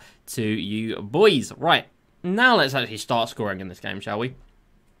shout out to you boys. Right, now let's actually start scoring in this game, shall we?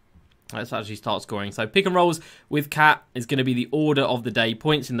 Let's actually start scoring. So pick and rolls with Cat is going to be the order of the day.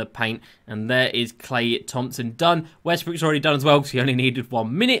 Points in the paint. And there is Clay Thompson done. Westbrook's already done as well because he only needed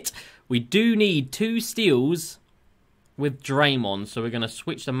 1 minute. We do need 2 steals with Draymond. So we're going to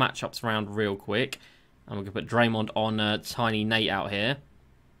switch the matchups around real quick. And we're going to put Draymond on Tiny Nate out here.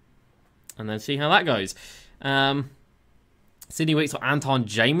 And then see how that goes. Sidney Wicks or Anton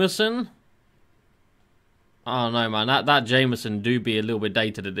Jameson? Oh no, man, that Jameson do be a little bit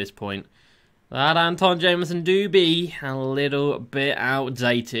dated at this point. That Anton Jameson do be a little bit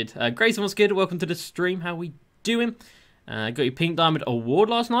outdated. Grayson, what's good? Welcome to the stream. How we doing? Got your Pink Diamond Award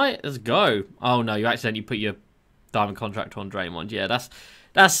last night? Let's go. Oh no, you accidentally put your Diamond contract on Draymond. Yeah,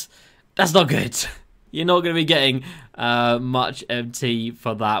 that's not good. You're not going to be getting much MT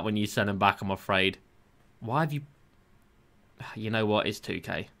for that when you send him back, I'm afraid. Why have you... You know what? It's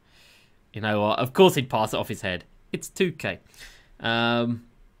 2K. You know what? Of course he'd pass it off his head. It's 2K.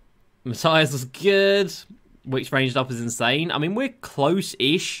 Messiahs was good. Wicks ranged up is insane. I mean, we're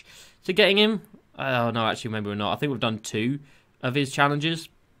close-ish to getting him. Oh, no, actually, maybe we're not. I think we've done 2 of his challenges.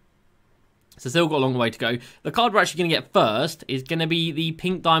 So still got a long way to go. The card we're actually going to get first is going to be the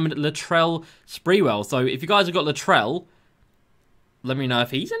Pink Diamond Latrell Sprewell. So if you guys have got Latrell, let me know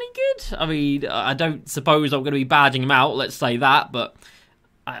if he's any good. I mean, I don't suppose I'm going to be badging him out, let's say that, but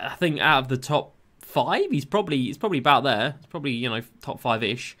I think out of the top 5, he's probably about there. It's probably, you know, top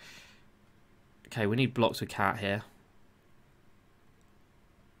 5-ish. Okay, we need blocks with Cat here.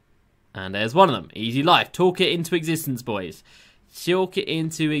 And there's one of them. Easy life. Talk it into existence, boys. Talk it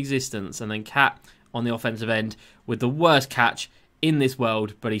into existence. And then Cat on the offensive end with the worst catch in this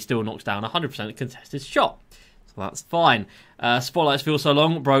world, but he still knocks down 100% contested shot. So that's fine. Spotlights feel so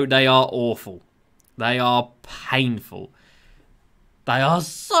long. Bro, they are awful. They are painful. They are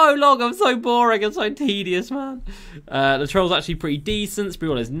so long. I'm so boring and so tedious, man. Latrell's actually pretty decent.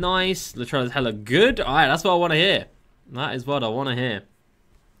 Sprewell is nice. Latrell is hella good. All right, that's what I want to hear. That is what I want to hear.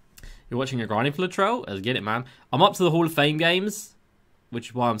 You're watching a grinding for Latrell? Let's get it, man. I'm up to the Hall of Fame games, which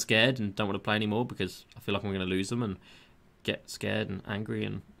is why I'm scared and don't want to play anymore because I feel like I'm going to lose them and get scared and angry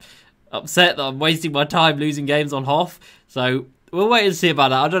and upset that I'm wasting my time losing games on Hoff. So we'll wait and see about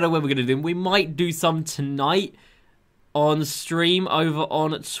that. I don't know when we're going to do them. We might do some tonight on stream over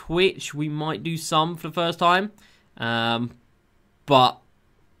on Twitch. We might do some for the first time. But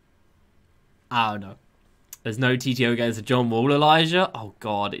I don't know. There's no TTO against the John Wall, Elijah. Oh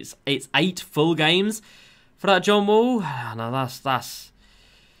god, it's 8 full games for that John Wall. No, that's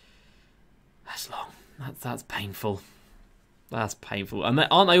long. That's painful. That's painful. And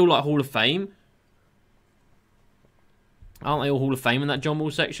aren't they all like Hall of Fame? Aren't they all Hall of Fame in that John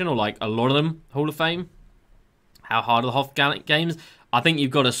Wall section, or like a lot of them Hall of Fame? How hard are the Hoff games? I think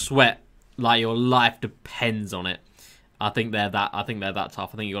you've got to sweat like your life depends on it. I think they're that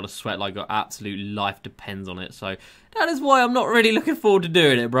tough. I think you've got to sweat like your absolute life depends on it. So that is why I'm not really looking forward to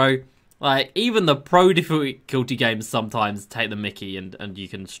doing it, bro. Like, even the pro difficulty games sometimes take the mickey and you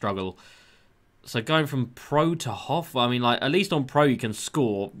can struggle. So going from pro to Hoff, I mean, like, at least on pro you can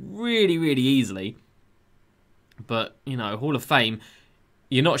score really, really easily. But, you know, Hall of Fame,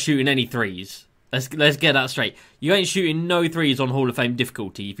 you're not shooting any threes. Let's get that straight. You ain't shooting no threes on Hall of Fame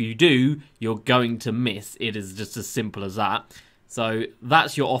difficulty. If you do, you're going to miss. It is just as simple as that. So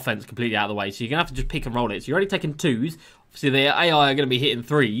that's your offense completely out of the way. So you're going to have to just pick and roll it. So you're already taking 2s. Obviously, the AI are going to be hitting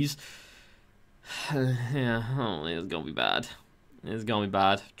 3s. Yeah, oh, it's going to be bad. It's going to be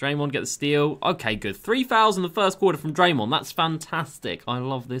bad. Draymond get the steal. Okay, good. 3 fouls in the first quarter from Draymond. That's fantastic. I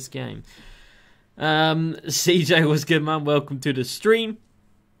love this game. CJ was good, man. Welcome to the stream.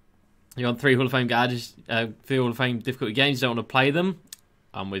 You're on 3 Hall of Fame gadgets, 3 Hall of Fame difficulty games. You don't want to play them.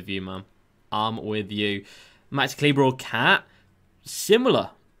 I'm with you, man. I'm with you. Max Kleber or Cat? Similar.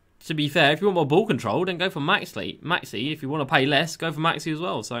 To be fair, if you want more ball control, then go for Maxi. If you want to pay less, go for Maxi as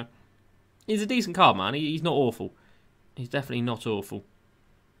well. So he's a decent card, man. He's not awful. He's definitely not awful.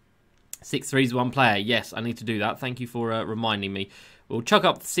 6 threes, 1 player. Yes, I need to do that. Thank you for reminding me. We'll chuck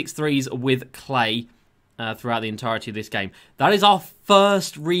up 6 threes with Clay throughout the entirety of this game. That is our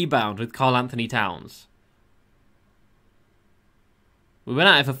first rebound with Karl Anthony Towns. We went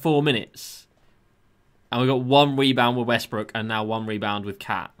at it for 4 minutes. And we got 1 rebound with Westbrook and now 1 rebound with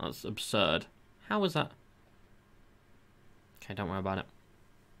Cat. That's absurd. How was that? Okay, don't worry about it.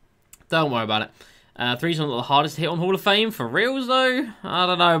 Don't worry about it. Three's not the hardest hit on Hall of Fame. For reals, though? I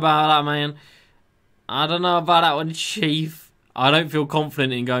don't know about that, man. I don't know about that one, Chief. I don't feel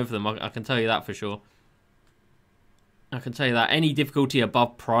confident in going for them. I can tell you that for sure. I can tell you that. Any difficulty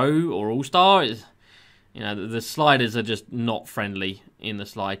above Pro or All-Star is... You know, the sliders are just not friendly in the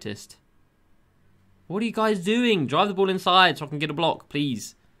slightest. What are you guys doing? Drive the ball inside so I can get a block,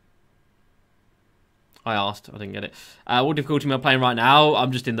 please. I asked. I didn't get it. What difficulty am I playing right now?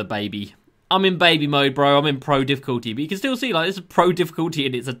 I'm just in the baby. I'm in baby mode, bro. I'm in pro difficulty. But you can still see, like, this is pro difficulty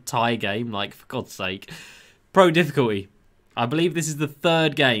and it's a tie game. Like, for God's sake. Pro difficulty. I believe this is the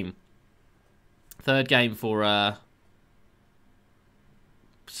third game. Third game for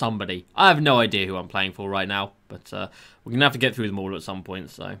somebody. I have no idea who I'm playing for right now. But we're going to have to get through them all at some point.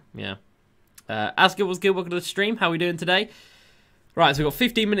 So, yeah. Asgard was good. Welcome to the stream. How are we doing today? Right, so we've got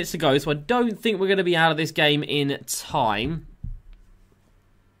 15 minutes to go. So I don't think we're going to be out of this game in time.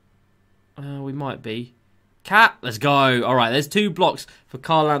 We might be. Cat, let's go. All right, there's 2 blocks for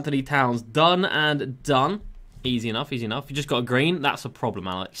Carl Anthony Towns. Done and done. Easy enough, easy enough. You just got a green. That's a problem,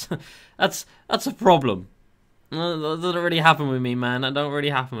 Alex. that's a problem. That doesn't really happen with me, man. That don't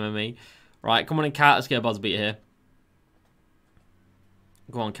really happen with me. Right, come on in, Cat. Let's get a buzz beat here.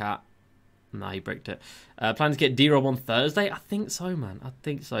 Go on, Cat. No, he bricked it. Plan to get D-Rob on Thursday? I think so, man. I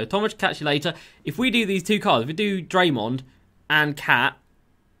think so. Thomas, catch you later. If we do these 2 cards, if we do Draymond and Cat,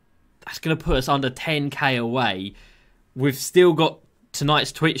 that's going to put us under 10k away. We've still got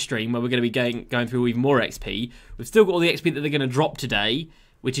tonight's Twitch stream where we're going to be going through even more XP. We've still got all the XP that they're going to drop today,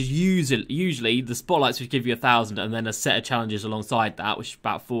 which is usually the spotlights, which give you 1,000, and then a set of challenges alongside that, which is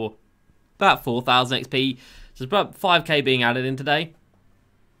about 4,000 XP. So it's about 5k being added in today,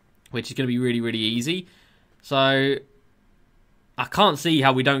 which is going to be really, really easy. So I can't see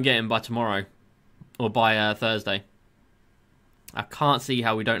how we don't get him by tomorrow or by Thursday. I can't see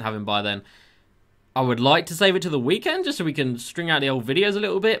how we don't have him by then. I would like to save it to the weekend just so we can string out the old videos a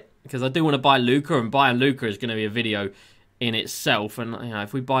little bit, because I do want to buy Luka, and buying Luka is going to be a video in itself. And you know,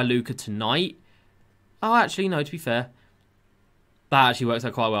 if we buy Luka tonight... Oh, actually, no, to be fair, that actually works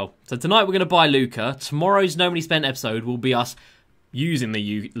out quite well. So tonight we're going to buy Luka. Tomorrow's Nobody Spent episode will be us using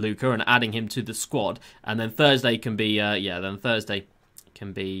the Luka and adding him to the squad. And then Thursday can be... then Thursday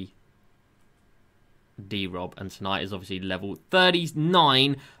can be D-Rob. And tonight is obviously level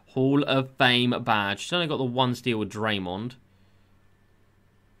 39 Hall of Fame badge. Still only got the 1 steal with Draymond.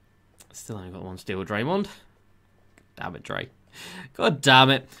 Still only got 1 steal with Draymond. Damn it, Dre. God damn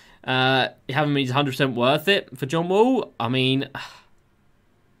it. You haven't been 100% worth it for John Wall. I mean,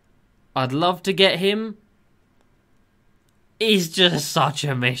 I'd love to get him. It's just such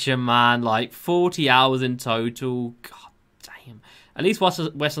a mission, man. Like, 40 hours in total. God damn. At least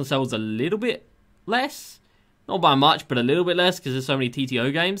Western sells a little bit less. Not by much, but a little bit less, because there's so many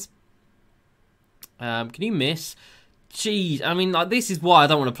TTO games. Can you miss? Jeez, I mean, like, this is why I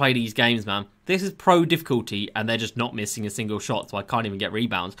don't want to play these games, man. This is pro difficulty, and they're just not missing a single shot, so I can't even get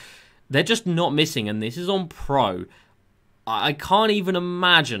rebounds. They're just not missing, and this is on pro. I can't even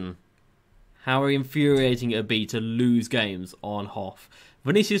imagine how infuriating it would be to lose games on Hoff.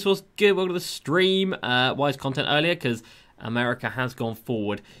 Vinicius was good. Welcome to the stream. Why is content earlier? Because America has gone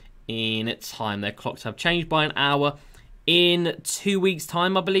forward in time. Their clocks have changed by an hour. In 2 weeks'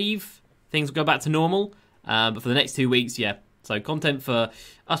 time, I believe, things will go back to normal. But for the next 2 weeks, yeah. So content for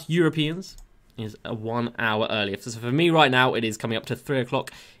us Europeans is 1 hour earlier. So for me right now, it is coming up to 3 o'clock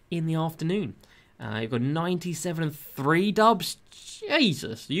in the afternoon. You've got 97 and 3 dubs.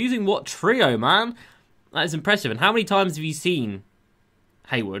 Jesus. Using what trio, man? That is impressive. And how many times have you seen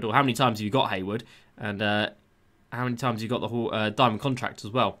Hayward? Or how many times have you got Hayward? And how many times have you got the whole Diamond Contract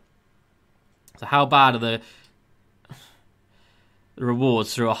as well? So how bad are the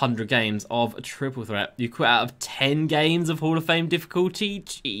rewards through 100 games of Triple Threat? You quit out of 10 games of Hall of Fame difficulty?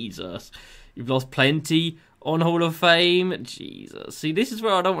 Jesus. You've lost plenty on Hall of Fame? Jesus. See, this is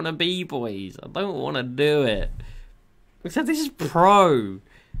where I don't want to be, boys. I don't want to do it. Except this is pro.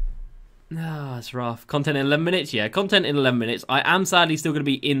 Ah, it's rough. Content in 11 minutes? Yeah, content in 11 minutes. I am sadly still going to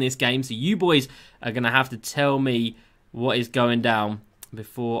be in this game, so you boys are going to have to tell me what is going down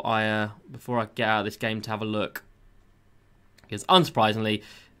before I get out of this game to have a look. Because unsurprisingly,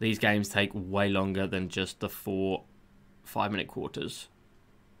 these games take way longer than just the 4 5-minute quarters.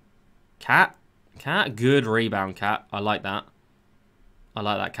 Cat? Good rebound, Cat. I like that. I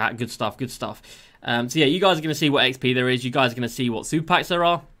like that, Cat. Good stuff, good stuff. So yeah, you guys are going to see what XP there is. You guys are going to see what super packs there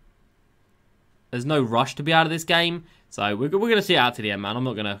are. There's no rush to be out of this game. So we're going to see it out to the end, man. I'm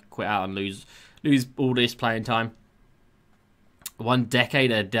not going to quit out and lose all this playing time. 1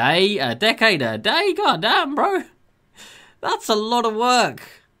 decade a day? A decade a day? God damn, bro. That's a lot of work.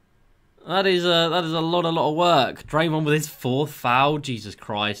 That is a lot of work. Draymond with his 4th foul. Jesus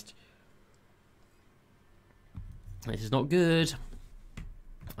Christ. This is not good.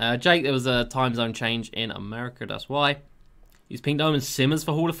 Jake, there was a time zone change in America. That's why. He's pinged Owen Simmons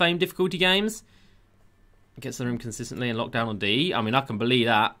for Hall of Fame difficulty games. Gets the room consistently and lockdown on D. I mean, I can believe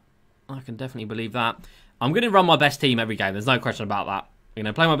that. I can definitely believe that. I'm going to run my best team every game. There's no question about that. I'm going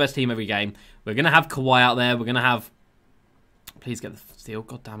to play my best team every game. We're going to have Kawhi out there. We're going to have... Please get the steal.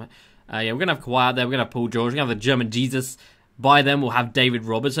 God damn it. Yeah, we're going to have Kawhi out there. We're going to have Paul George. We're going to have the German Jesus. By then, we'll have David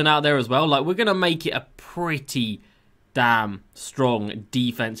Robertson out there as well. Like, we're going to make it a pretty damn strong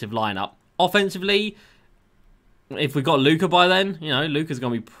defensive lineup. Offensively, if we got Luka by then, you know, Luka's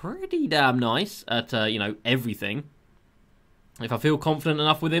going to be pretty damn nice at, you know, everything. If I feel confident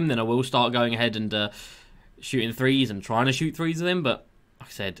enough with him, then I will start going ahead and shooting threes and trying to shoot threes with him. But, like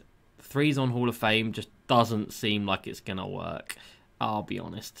I said, threes on Hall of Fame just doesn't seem like it's going to work. I'll be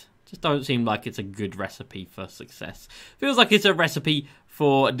honest. Just don't seem like it's a good recipe for success. Feels like it's a recipe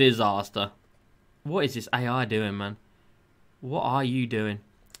for disaster. What is this AI doing, man? What are you doing?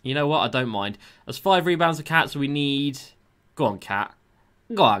 You know what? I don't mind. There's 5 rebounds for Cat, so we need... Go on, Cat.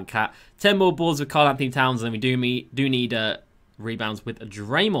 Go on, Cat. 10 more balls with Karl Anthony Towns, and then we do need rebounds with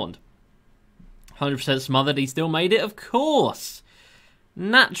Draymond. 100% smothered. He still made it, of course.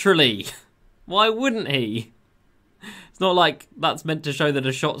 Naturally. Why wouldn't he? It's not like that's meant to show that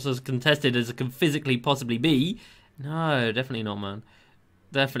a shot's as contested as it can physically possibly be. No, definitely not, man.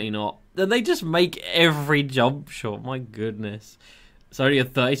 Definitely not. And they just make every jump shot. My goodness. It's only a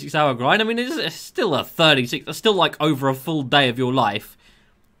 36-hour grind. I mean, it's still a 36. It's still like over a full day of your life.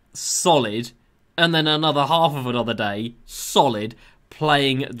 Solid. And then another half of another day. Solid.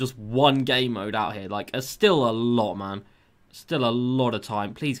 Playing just one game mode out here. Like, it's still a lot, man. Still a lot of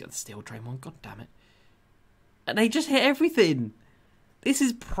time. Please get the steal, Draymond. God damn it. And they just hit everything. This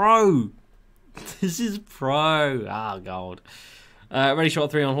is pro. This is pro. Ah, God. Ready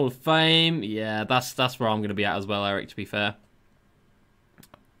shot 3 on Hall of Fame. Yeah, that's where I'm going to be at as well, Eric, to be fair.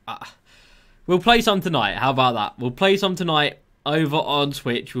 We'll play some tonight. How about that? We'll play some tonight over on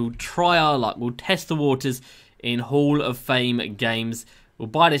Twitch. We'll try our luck. We'll test the waters in Hall of Fame games. We'll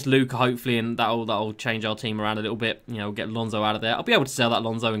buy this Luka, hopefully, and that'll change our team around a little bit. You know, we'll get Lonzo out of there. I'll be able to sell that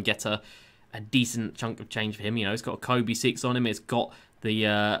Lonzo and get a decent chunk of change for him. You know, it's got a Kobe 6 on him. It's got the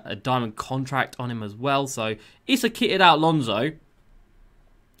a diamond contract on him as well. So it's a kitted out Lonzo.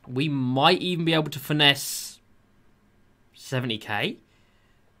 We might even be able to finesse 70k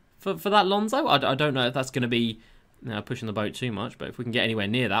for that Lonzo. I don't know if that's going to be, you know, pushing the boat too much, but if we can get anywhere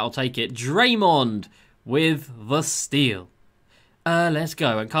near that, I'll take it. Draymond with the steal. Let's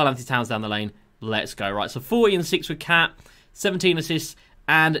go. And Karl Anthony Towns down the lane. Let's go. Right, so 40 and 6 with Cat, 17 assists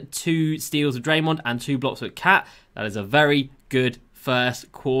and 2 steals with Draymond and 2 blocks with Cat. That is a very good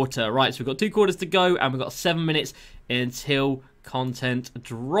first quarter. Right, so we've got 2 quarters to go and we've got 7 minutes until content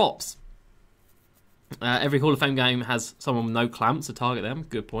drops. Every Hall of Fame game has someone with no clamps to target them.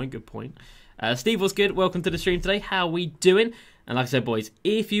 Good point, good point. Steve, what's good? Welcome to the stream today. How are we doing? And like I said, boys,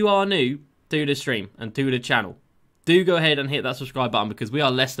 if you are new to the stream and to the channel, do go ahead and hit that subscribe button because we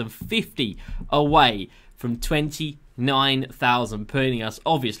are less than 50 away from 29,000, putting us,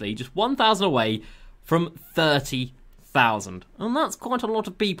 obviously, just 1,000 away from 30,000. And that's quite a lot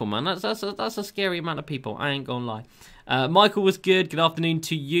of people, man. That's a scary amount of people. I ain't gonna lie. Michael was good. Good afternoon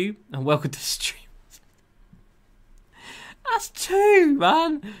to you, and welcome to the stream. That's 2,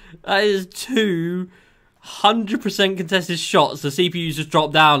 man. That is 2 100% contested shots. The CPU's just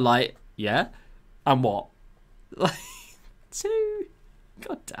dropped down, like, yeah? And what? Like, 2?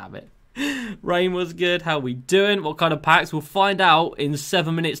 God damn it. Rain was good. How we doing? What kind of packs? We'll find out in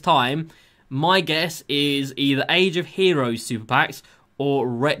 7 minutes' time. My guess is either Age of Heroes Super Packs or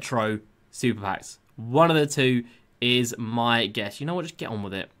Retro Super Packs. One of the 2 is my guess. You know what? Just get on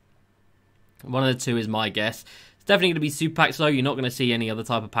with it. One of the 2 is my guess. It's definitely going to be Super Packs, though. You're not going to see any other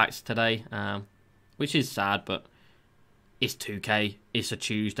type of packs today, which is sad, but it's 2K. It's a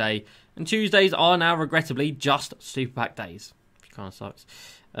Tuesday. And Tuesdays are now, regrettably, just Super Pack days. Which kind of sucks.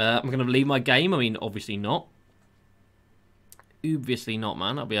 I'm going to leave my game. I mean, obviously not. Obviously not,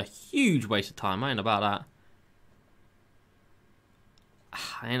 man. That'll be a huge waste of time. I ain't about that.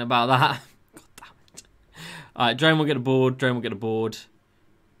 I ain't about that. God damn it. Alright, Draymond will get a board. Draymond will get a board.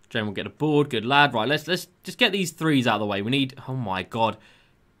 Draymond will get a board. Good lad. Right, let's just get these 3s out of the way. We need... Oh, my God.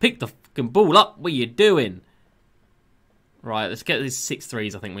 Pick the fucking ball up. What are you doing? Right, let's get these 6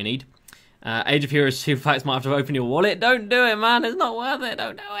 3s I think we need. Age of Heroes Super Packs might have to open your wallet. Don't do it, man. It's not worth it.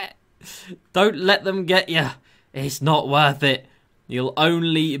 Don't do it. Don't let them get you. It's not worth it. You'll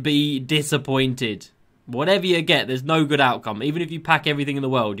only be disappointed. Whatever you get, there's no good outcome. Even if you pack everything in the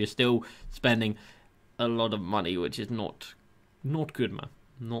world, you're still spending a lot of money, which is not good, man.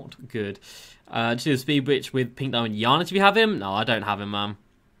 Not good. Just do a speed bridge with Pink Diamond Giannis if you have him. No, I don't have him, man.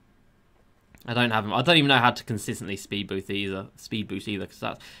 I don't have him. I don't even know how to consistently speed boost either.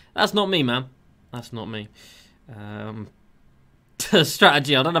 Because that's not me, man. That's not me.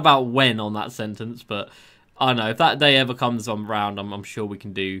 Strategy. I don't know about when on that sentence, but I don't know if that day ever comes on round. I'm sure we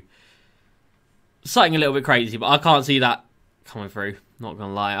can do something a little bit crazy, but I can't see that coming through. Not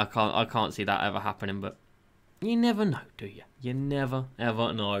gonna lie, I can't see that ever happening. But you never know, do you? You never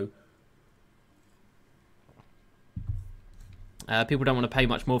ever know. People don't want to pay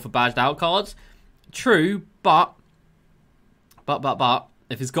much more for badged out cards. True, but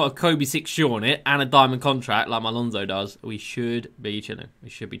if it's got a Kobe 6 shoe on it and a diamond contract like my Lonzo does, we should be chilling. We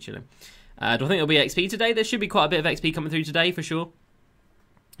should be chilling. Do I think there'll be XP today? There should be quite a bit of XP coming through today for sure.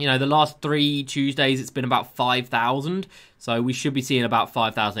 You know, the last 3 Tuesdays, it's been about 5,000. So we should be seeing about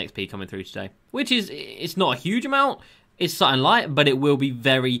 5,000 XP coming through today. Which is, it's not a huge amount. It's something light, but it will be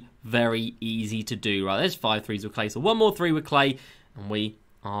very, very easy to do. Right, there's 5 threes with clay. So one more 3 with clay, and we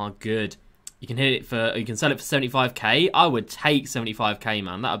are good. You can hit it for, you can sell it for 75k. I would take 75k,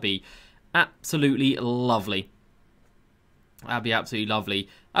 man. That would be absolutely lovely. That'd be absolutely lovely.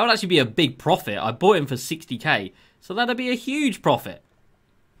 That would actually be a big profit. I bought him for 60k. So that'd be a huge profit.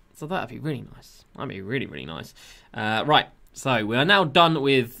 So that'd be really nice. That'd be really, really nice. Right, so we are now done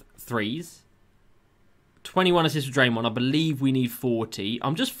with threes. 21 assists for Draymond. I believe we need 40.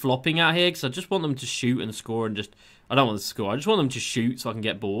 I'm just flopping out here because I just want them to shoot and score and just... I don't want them to score. I just want them to shoot so I can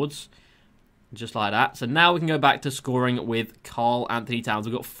get boards. Just like that. So now we can go back to scoring with Karl Anthony Towns.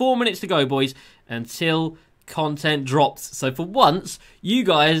 We've got 4 minutes to go, boys, until content drops. So for once, you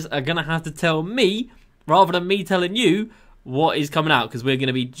guys are going to have to tell me, rather than me telling you, what is coming out. Because we're going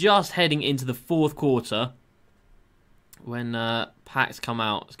to be just heading into the 4th quarter when packs come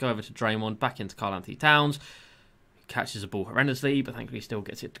out. Let's go over to Draymond, back into Karl Anthony Towns. He catches the ball horrendously, but thankfully still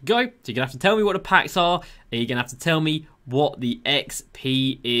gets it to go. So you're going to have to tell me what the packs are, and you're going to have to tell me what the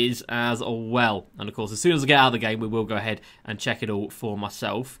XP is as well. And of course, as soon as I get out of the game, we will go ahead and check it all for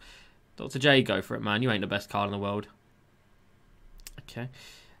myself. Dr. J, go for it, man. You ain't the best card in the world. Okay.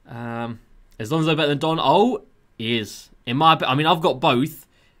 Is Lonzo better than Don? Oh, he is. I mean, I've got both,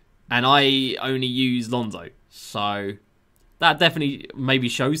 and I only use Lonzo. So that definitely maybe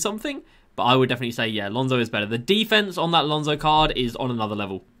shows something, but I would definitely say, yeah, Lonzo is better. The defense on that Lonzo card is on another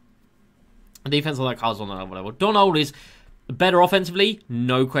level. The defense on that card is on another level. Donald is better offensively,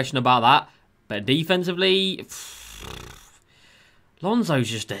 no question about that. But defensively, Lonzo's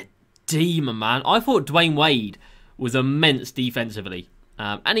just a demon, man. I thought Dwayne Wade was immense defensively,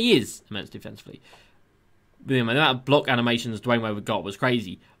 and he is immense defensively. The amount of block animations Dwayne Wade got was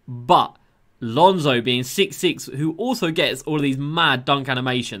crazy, but Lonzo being 6'6", who also gets all of these mad dunk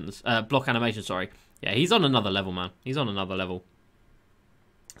animations, block animations, sorry. Yeah, he's on another level, man. He's on another level.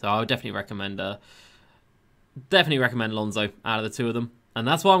 So I would definitely recommend Lonzo out of the two of them. And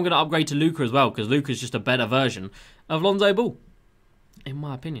that's why I'm going to upgrade to Luka as well, because Luka's just a better version of Lonzo Ball, in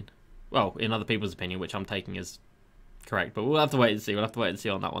my opinion. Well, in other people's opinion, which I'm taking as correct. But we'll have to wait and see. We'll have to wait and see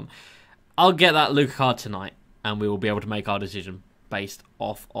on that one. I'll get that Luka card tonight, and we will be able to make our decision based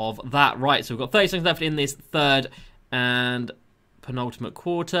off of that. Right, so we've got 30 seconds left in this 3rd and penultimate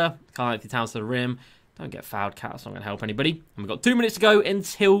quarter. Karl Anthony Towns to the rim. Don't get fouled, Cat. That's not going to help anybody. And we've got 2 minutes to go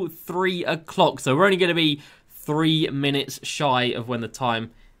until 3 o'clock. So we're only going to be 3 minutes shy of when the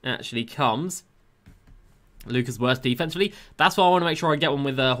time actually comes. Luka's worst defensively. That's why I want to make sure I get one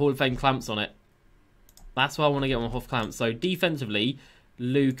with Hall of Fame clamps on it. That's why I want to get one with Hall of Clamps. So defensively,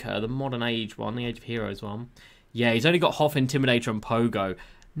 Luka, the modern age one, the Age of Heroes one. Yeah, he's only got Hoff, Intimidator, and Pogo.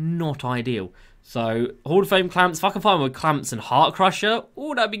 Not ideal. So, Hall of Fame clamps. If I can find one with clamps and Heart Crusher,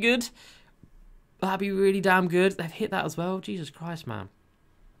 oh, that'd be good. That'd be really damn good. They've hit that as well. Jesus Christ, man.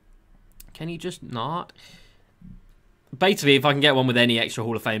 Can you just not? Basically, if I can get one with any extra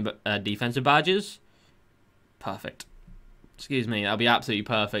Hall of Fame defensive badges, perfect. Excuse me, that'll be absolutely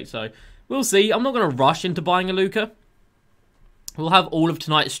perfect. So, we'll see. I'm not going to rush into buying a Luka. We'll have all of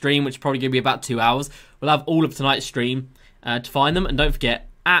tonight's stream, which is probably going to be about 2 hours. We'll have all of tonight's stream to find them. And don't forget,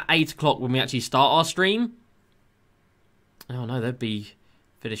 at 8 o'clock when we actually start our stream... Oh no, they'd be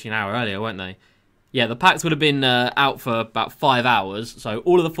finishing an hour earlier, won't they? Yeah, the packs would have been out for about 5 hours. So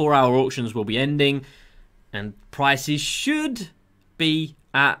all of the 4-hour auctions will be ending. And prices should be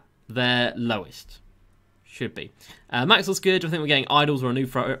at their lowest. Should be. Maxwell's good. I think we're getting Idols or a new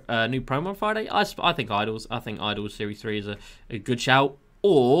promo on Friday. I think Idols. I think Idols Series 3 is a good shout.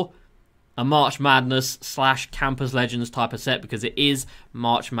 Or a March Madness / Campus Legends type of set because it is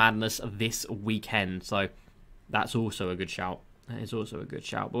March Madness this weekend. So that's also a good shout. That is also a good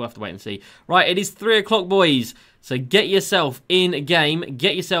shout. But we'll have to wait and see. Right, it is 3 o'clock, boys. So get yourself in game.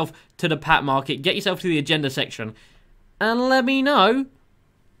 Get yourself to the pack market. Get yourself to the agenda section. And let me know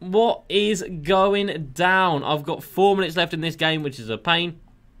what is going down. I've got 4 minutes left in this game, which is a pain.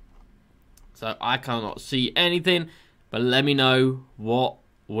 So I cannot see anything. But let me know what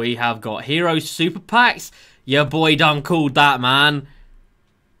we have got. Hero Super Packs. Your boy done called that, man.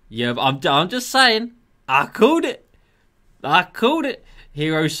 Yeah, I'm just saying. I called it. I called it.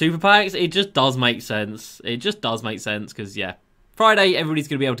 Hero Super Packs. It just does make sense. It just does make sense because, yeah, Friday, everybody's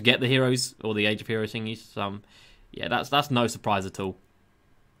going to be able to get the Heroes or the Age of Heroes thingies. So, yeah, that's no surprise at all.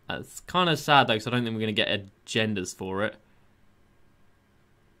 It's kind of sad, though, because I don't think we're going to get agendas for it.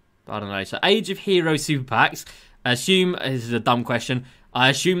 But I don't know. So, Age of Heroes Super Packs. I assume, this is a dumb question, I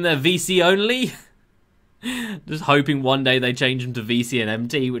assume they're VC only. Just hoping one day they change them to VC and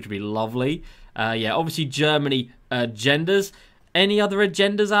MT, which would be lovely. Yeah, obviously Germany agendas. Any other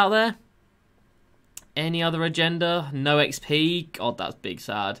agendas out there? Any other agenda? No XP? God, that's big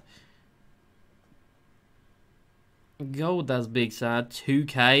sad. Gold, that's big sad.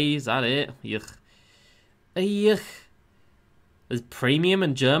 2K, is that it? Yuck. Yuck. There's premium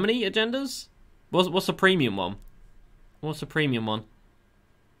and Germany agendas? What's the premium one? What's the premium one?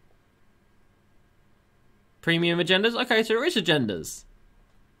 Premium agendas? Okay, so there is agendas.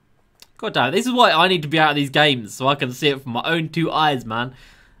 God damn, this is why I need to be out of these games, so I can see it from my own 2 eyes, man.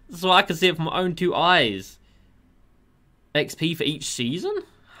 So I can see it from my own 2 eyes. XP for each season?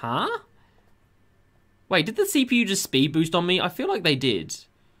 Huh? Wait, did the CPU just speed boost on me? I feel like they did.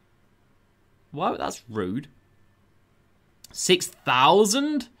 Why? That's rude.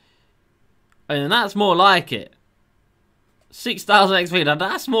 6,000? And that's more like it. 6,000 XP, now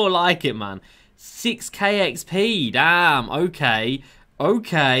that's more like it, man. 6k XP, damn, okay.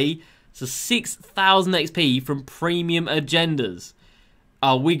 Okay. So 6,000 XP from premium agendas.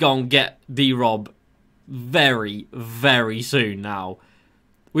 Oh, we gonna get D-Rob very, very soon now.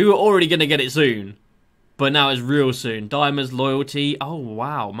 We were already gonna get it soon. But now it's real soon. Diamonds, loyalty. Oh,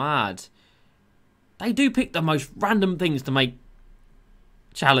 wow, mad. They do pick the most random things to make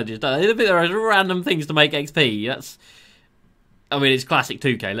challenges, don't they? They pick the most random things to make XP. That's... I mean, it's classic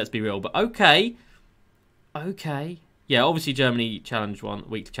 2K, let's be real. But okay. Okay. Yeah, obviously Germany challenge one,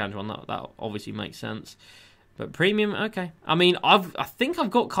 weekly challenge one. That obviously makes sense. But premium, okay. I mean, I think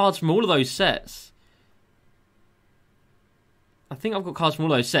I've got cards from all of those sets. I think I've got cards from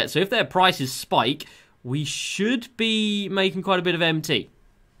all those sets. So if their prices spike, we should be making quite a bit of MT.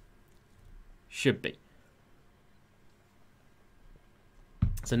 Should be.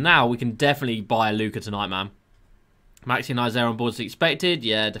 So now we can definitely buy a Luca tonight, man. Maxi and Isaiah on board as expected.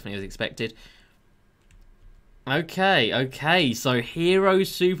 Yeah, definitely as expected. Okay, okay. So Hero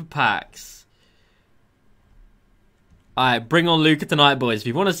Super Packs. Alright, bring on Luca tonight, boys. If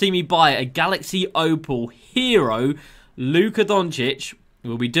you want to see me buy a Galaxy Opal Hero Luka Doncic,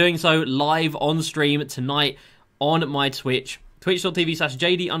 we'll be doing so live on stream tonight on my Twitch.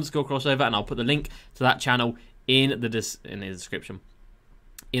 Twitch.tv/JD_crossover, and I'll put the link to that channel in the description.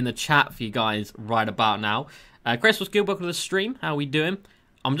 In the chat for you guys right about now. Chris, what's good? Welcome to the stream. How are we doing?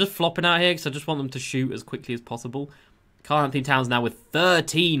 I'm just flopping out here because I just want them to shoot as quickly as possible. Carl Anthony Towns now with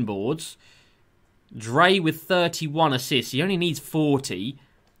 13 boards. Dre with 31 assists. He only needs 40,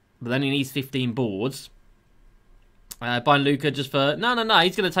 but then he needs 15 boards. Buying Luka just for... No.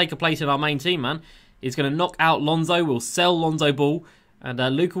 He's going to take a place in our main team, man. He's going to knock out Lonzo. We'll sell Lonzo Ball. And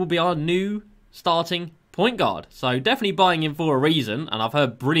Luka will be our new starting point guard. So definitely buying him for a reason. And I've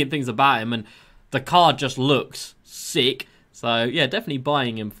heard brilliant things about him. And the card just looks sick. So, yeah, definitely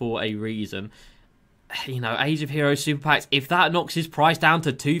buying him for a reason. You know, Age of Heroes Super Packs, if that knocks his price down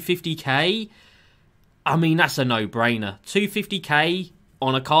to 250k, I mean, that's a no-brainer. 250k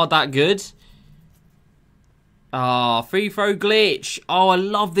on a card that good? Ah, free throw glitch. Oh, I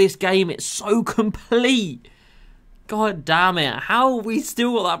love this game. It's so complete. God damn it. How have we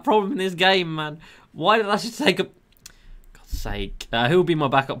still got that problem in this game, man? Why did I just take a... God's sake. Who'll be my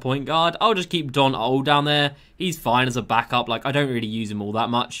backup point guard? I'll just keep Don Old down there. He's fine as a backup. Like, I don't really use him all that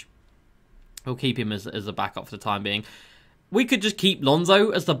much. We'll keep him as a backup for the time being. We could just keep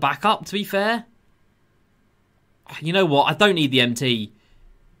Lonzo as the backup, to be fair. You know what? I don't need the MT.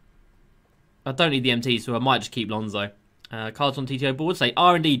 I don't need the MT, so I might just keep Lonzo. Cards on TTO board say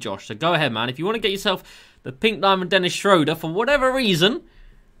R&D, Josh. So go ahead, man. If you want to get yourself the Pink Diamond Dennis Schroeder for whatever reason,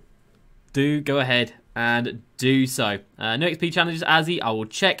 do go ahead and do so. No XP challenges, Azzy. I will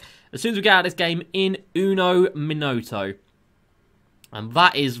check as soon as we get out of this game in Uno Minuto. And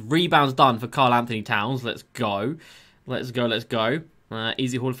that is rebounds done for Karl Anthony Towns. Let's go. Let's go, let's go.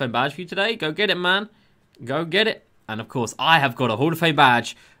 Easy Hall of Fame badge for you today. Go get it, man. Go get it. And, of course, I have got a Hall of Fame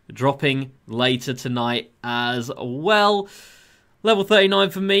badge dropping later tonight as well. Level 39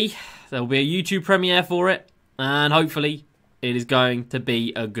 for me. There will be a YouTube premiere for it. And hopefully it is going to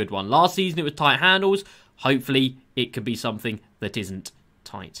be a good one. Last season it was tight handles. Hopefully it could be something that isn't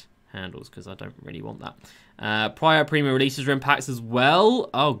tight handles, because I don't really want that. Prior premium releases are in packs as well.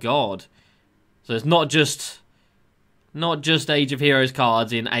 Oh, God. So it's not just Age of Heroes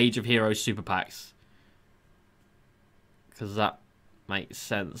cards in Age of Heroes super packs. Because that makes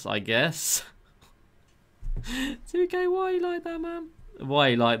sense, I guess. 2K, why are you like that, man? Why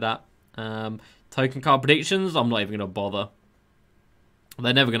are you like that? Token card predictions, I'm not even going to bother.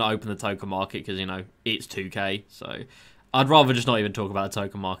 They're never going to open the token market because, you know, it's 2K. So I'd rather just not even talk about the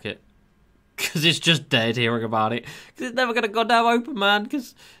token market. Because it's just dead hearing about it. Because it's never going to goddamn open, man.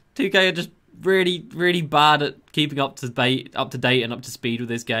 Because 2K are just really, really bad at keeping up to date and up to speed with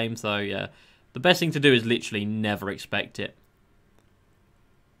this game. So, yeah. The best thing to do is literally never expect it.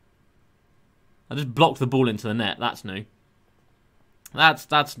 I just blocked the ball into the net. That's new.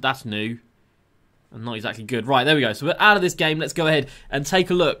 That's new. And not exactly good. Right, there we go. So we're out of this game. Let's go ahead and take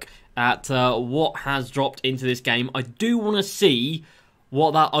a look at what has dropped into this game. I do want to see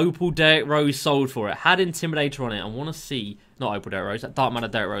what that Opal Derrick Rose sold for. It had Intimidator on it. I want to see, not Opal Derrick Rose, that Dark Matter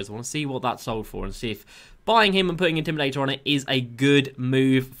Derrick Rose. I want to see what that sold for and see if buying him and putting Intimidator on it is a good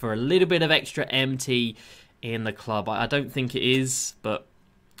move for a little bit of extra MT in the club. I don't think it is, but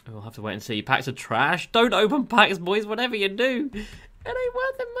we'll have to wait and see. Packs are trash. Don't open packs, boys, whatever you do. It ain't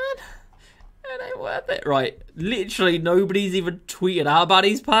worth it, man. It ain't worth it. Right, literally nobody's even tweeted out about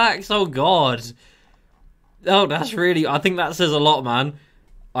these packs. Oh, God. Oh, that's really... I think that says a lot, man.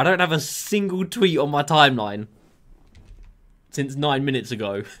 I don't have a single tweet on my timeline since 9 minutes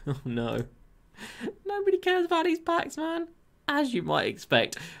ago. Oh, no. Nobody cares about these packs, man. As you might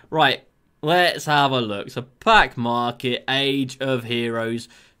expect. Right, let's have a look. So, pack market, Age of Heroes,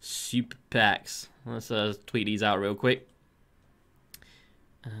 super packs. Let's tweet these out real quick.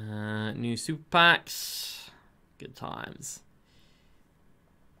 New super packs. Good times.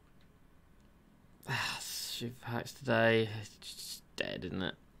 Super packs today. It's just dead, isn't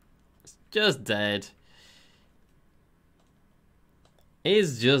it? It's just dead.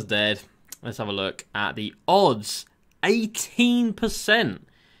 It's just dead. Let's have a look at the odds. 18%.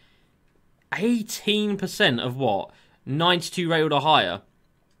 18% of what? 92 rated or higher.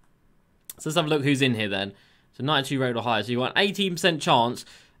 So let's have a look who's in here then. So 92 rated or higher. So you want 18% chance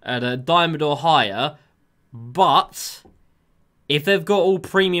at a diamond or higher. But if they've got all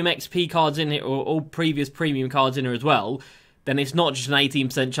premium XP cards in here, or all previous premium cards in here as well, then it's not just an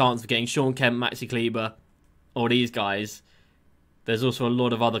 18% chance of getting Sean Kemp, Maxi Kleber, or these guys. There's also a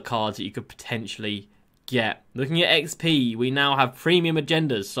lot of other cards that you could potentially get. Looking at XP, we now have premium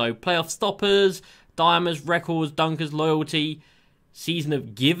agendas. So playoff stoppers, diamonds, records, dunkers, loyalty, season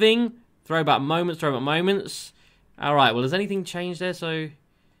of giving, throwback moments. Alright, well, has anything changed there? So,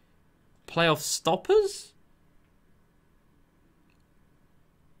 playoff stoppers?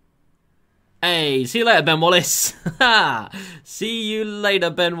 Hey, see you later, Ben Wallace. See you later,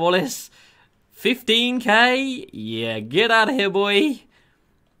 Ben Wallace. 15k? Yeah, get out of here, boy.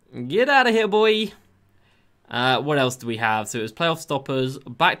 Get out of here, boy. What else do we have? So it was playoff stoppers,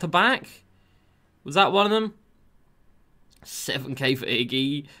 back-to-back. Was that one of them? 7k for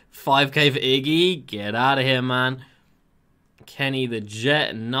Iggy, 5k for Iggy. Get out of here, man. Kenny the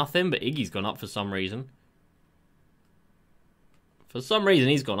Jet, nothing, but Iggy's gone up for some reason. For some reason,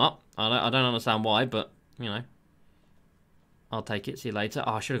 he's gone up. I don't understand why, but, you know. I'll take it. See you later.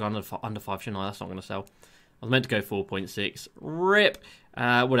 Oh, I should have gone under 5, shouldn't I? That's not going to sell. I was meant to go 4.6. Rip.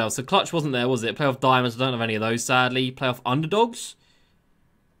 What else? The clutch wasn't there, was it? Playoff diamonds. I don't have any of those, sadly. Playoff underdogs.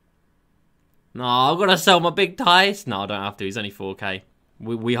 No, I've got to sell my big Tice. No, I don't have to. He's only 4k.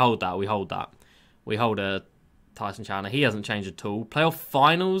 We hold that. We hold that. We hold a Tyson Chandler. He hasn't changed at all. Playoff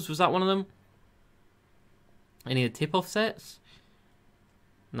finals. Was that one of them? Any of the tip-off sets?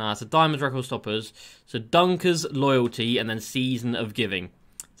 Nah, so Diamonds, Record Stoppers. So Dunkers, Loyalty, and then Season of Giving.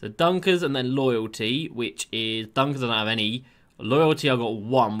 So Dunkers and then Loyalty, which is... Dunkers I don't have any. Loyalty I got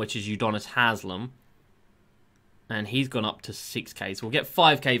 1, which is Udonis Haslam. And he's gone up to 6k. So we'll get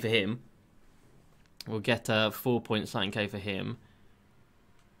 5k for him. We'll get 4.9k for him.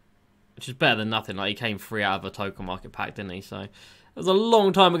 Which is better than nothing. Like, he came free out of a token market pack, didn't he? So it was a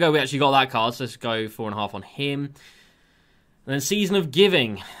long time ago we actually got that card. So let's go 4.5 on him. And then Season of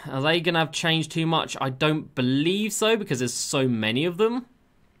Giving. Are they going to have changed too much? I don't believe so, because there's so many of them.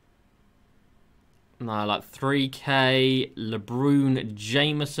 No, like 3K, LeBron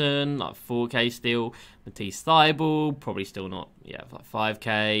Jameson, like 4K still. Matisse Thybulle, probably still not. Yeah, like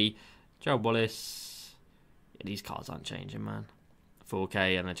 5K. Joe Wallace. Yeah, these cards aren't changing, man.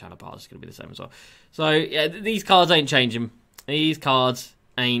 4K, and then Chandler Parsons is going to be the same as well. So, yeah, these cards ain't changing. These cards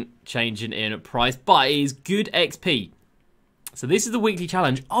ain't changing in price, but it is good XP. So this is the weekly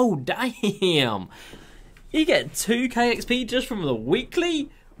challenge. Oh, damn. You get 2K XP just from the weekly,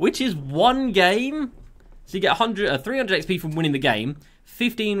 which is one game. So you get 300 XP from winning the game,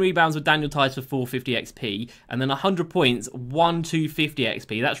 15 rebounds with Daniel Tice for 450 XP, and then 100 points, 250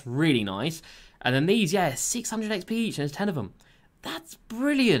 XP. That's really nice. And then these, yeah, 600 XP each, and there's 10 of them. That's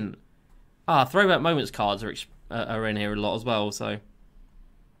brilliant. Throwback moments cards are in here a lot as well, so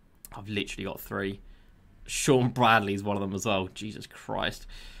I've literally got 3. Sean Bradley's one of them as well. Jesus Christ.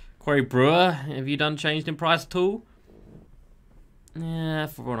 Corey Brewer, have you done changed in price at all? Yeah,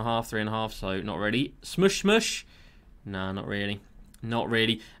 4.5, 3.5, so not really. Smush Smush? No, not really. Not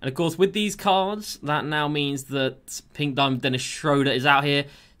really. And of course, with these cards, that now means that Pink Diamond Dennis Schroeder is out here.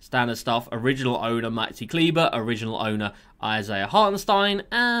 Standard stuff. Original owner Maxi Kleber. Original owner Isaiah Hartenstein.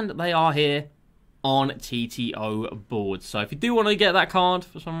 And they are here on TTO boards. So if you do want to get that card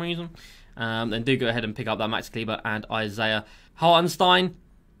for some reason, then do go ahead and pick up that Maxi Kleber and Isaiah Hartenstein.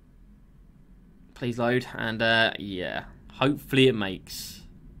 Please load. And yeah, hopefully it makes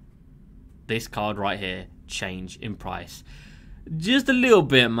this card right here change in price. Just a little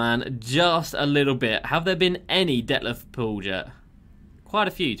bit, man. Just a little bit. Have there been any Detlef pulled yet? Quite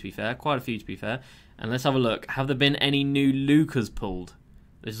a few, to be fair. Quite a few, to be fair. And let's have a look. Have there been any new Lucas pulled?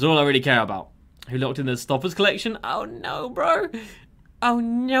 This is all I really care about. Who locked in the Stoppers collection? Oh, no, bro. Oh,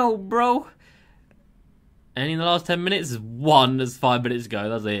 no, bro. Any in the last 10 minutes? One. There's 5 minutes ago.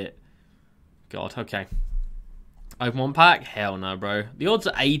 That's it. God, okay. Open one pack? Hell no, bro. The odds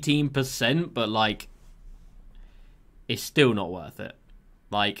are 18%, but, like, it's still not worth it.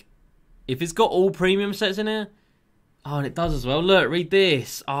 Like, if it's got all premium sets in here... Oh, and it does as well. Look, read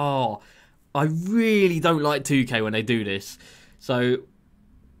this. Oh, I really don't like 2K when they do this. So,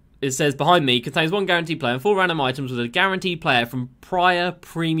 it says, behind me, contains one guaranteed player and 4 random items with a guaranteed player from prior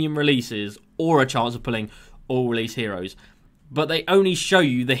premium releases or a chance of pulling all release heroes. But they only show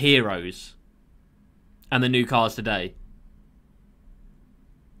you the heroes and the new cards today.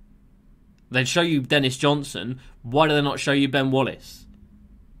 They show you Dennis Johnson. Why do they not show you Ben Wallace?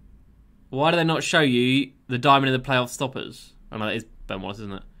 Why do they not show you the diamond in the playoff stoppers? I know that is Ben Wallace,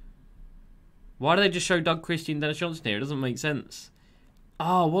 isn't it? Why do they just show Doug Christie and Dennis Johnson here? It doesn't make sense.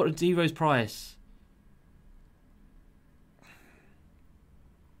 Oh, what is Devo's price?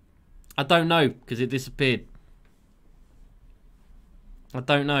 I don't know, because it disappeared. I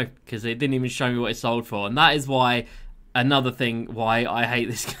don't know, because it didn't even show me what it sold for. And that is why, another thing, why I hate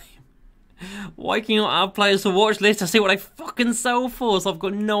this game. Why can you not have players to watch list to see what they fucking sell for? So I've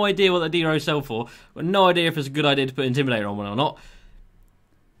got no idea what the D-Rose sell for. I've got no idea if it's a good idea to put Intimidator on one or not.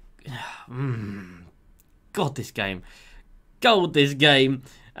 God, this game. God, this game.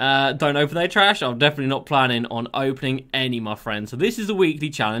 Don't open their trash. I'm definitely not planning on opening any, my friends. So this is a weekly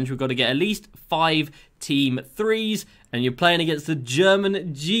challenge. We've got to get at least 5 team 3s. And you're playing against the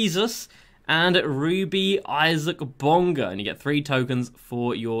German Jesus and Ruby Isaac Bonga. And you get 3 tokens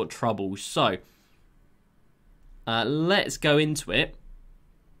for your trouble. So, let's go into it.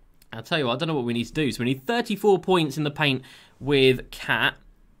 I'll tell you what, I don't know what we need to do. So we need 34 points in the paint with Cat.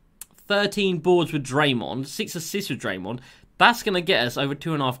 13 boards with Draymond. 6 assists with Draymond. That's going to get us over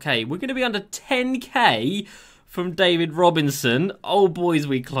 2.5k. We're going to be under 10k from David Robinson. Oh, boys,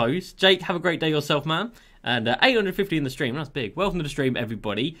 we close. Jake, have a great day yourself, man. And 850 in the stream. That's big. Welcome to the stream,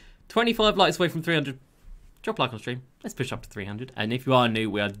 everybody. 25 likes away from 300. Drop a like on stream. Let's push up to 300. And if you are new,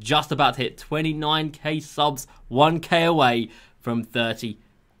 we are just about to hit 29k subs. 1k away from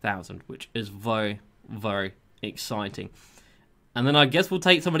 30,000, which is very, very exciting. And then I guess we'll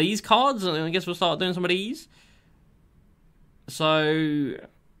take some of these cards. And I guess we'll start doing some of these. So,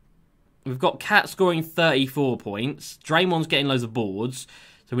 we've got Cat scoring 34 points. Draymond's getting loads of boards.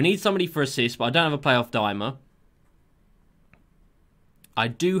 So we need somebody for assists, but I don't have a playoff dimer. I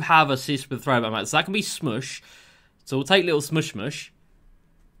do have assists with throwback match, so that can be Smush. So we'll take little Smush Smush.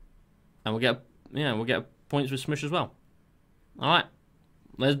 And we'll get points with Smush as well. Alright.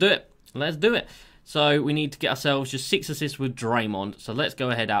 Let's do it. Let's do it. So we need to get ourselves just 6 assists with Draymond. So let's go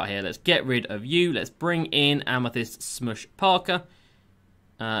ahead out here. Let's get rid of you. Let's bring in Amethyst Smush Parker.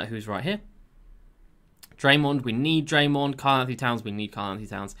 Who's right here. Draymond, we need Draymond. Karl-Anthony Towns, we need Karl-Anthony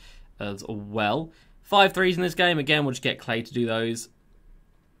Towns as well. 5 threes in this game. Again, we'll just get Clay to do those.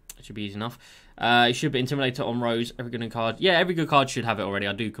 It should be easy enough. It should be Intimidator on Rose. Every good card. Yeah, every good card should have it already.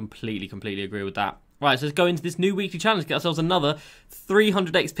 I do completely agree with that. Right, so let's go into this new weekly challenge, get ourselves another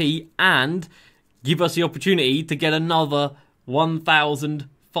 300 XP, and give us the opportunity to get another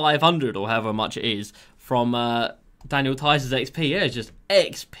 1,500, or however much it is, from Daniel Tice's XP. Yeah, it's just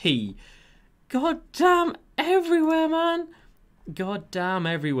XP. God damn everywhere, man. God damn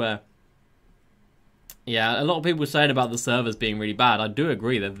everywhere. Yeah, a lot of people were saying about the servers being really bad. I do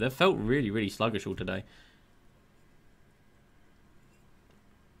agree. They've felt really, really sluggish all today.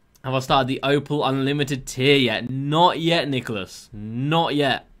 Have I started the Opal Unlimited tier yet? Not yet, Nicholas. Not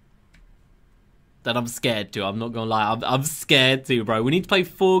yet. That I'm scared to. I'm not going to lie. I'm scared to, bro. We need to play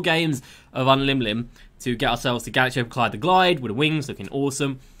 4 games of Unlimlim to get ourselves to Galaxy Open Clyde the Glide with the wings looking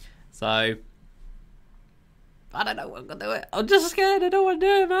awesome. So, I don't know what I'm going to do it. I'm just scared. I don't want to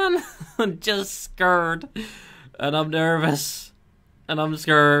do it, man. I'm just scared. And I'm nervous. And I'm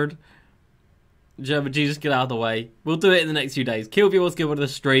scared. German Jesus, get out of the way. We'll do it in the next few days. Kill viewers, give one of the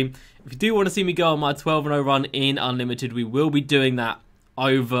stream. If you do want to see me go on my 12-0 run in Unlimited, we will be doing that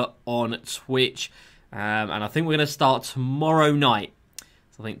over on Twitch. And I think we're going to start tomorrow night.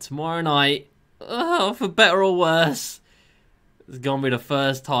 So I think tomorrow night, for better or worse, it's going to be the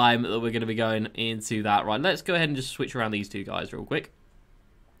first time that we're going to be going into that. Right, let's go ahead and just switch around these two guys real quick.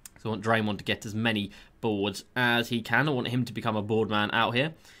 So I want Draymond to get as many boards as he can. I want him to become a board man out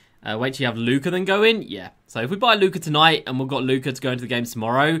here. Wait till you have Luca then go in? Yeah. So if we buy Luca tonight and we've got Luca to go into the game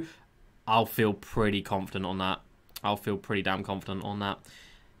tomorrow, I'll feel pretty confident on that. I'll feel pretty damn confident on that.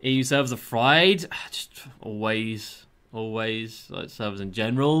 EU servers are fried. Just always. Like servers in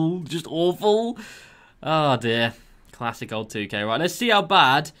general, just awful. Oh dear. Classic old 2K. Right, let's see how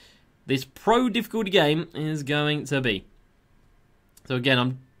bad this pro difficulty game is going to be. So again,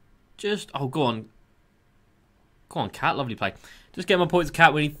 I'm just... Oh, go on. Go on, Cat. Lovely play. Just get my points to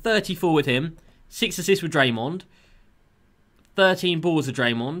Cat. We need 34 with him. 6 assists with Draymond. 13 balls with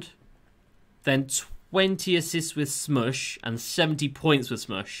Draymond. Then 20 assists with Smush. And 70 points with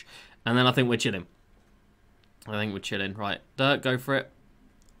Smush. And then I think we're chilling. Right. Dirk, go for it.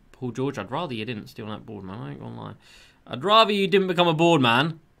 Paul George, I'd rather you didn't steal that board, man. I ain't gonna lie. I'd rather you didn't become a board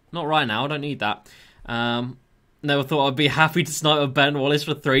man. Not right now. I don't need that. Never thought I'd be happy to snipe a Ben Wallace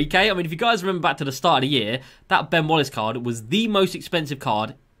for 3k. I mean, if you guys remember back to the start of the year, that Ben Wallace card was the most expensive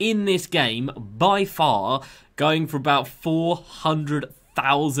card in this game by far, going for about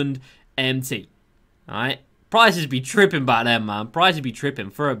 400,000 MT. Alright? Prices be tripping back then, man. Prices be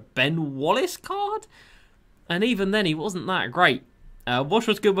tripping for a Ben Wallace card. And even then, he wasn't that great. Wash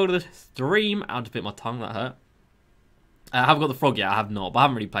was good build of the stream. I had to bit my tongue, that hurt. I haven't got the frog yet, I have not. But I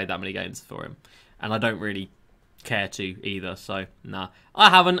haven't really played that many games for him. And I don't really care to either, so nah, I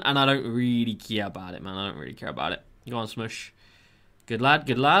haven't, and I don't really care about it, man. I don't really care about it. Go on, Smush. Good lad,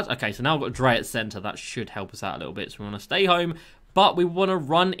 good lad. Okay, so now I've got Dre at centre. That should help us out a little bit. So we want to stay home, but we want to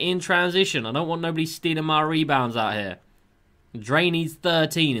run in transition. I don't want nobody stealing my rebounds out here. Dre needs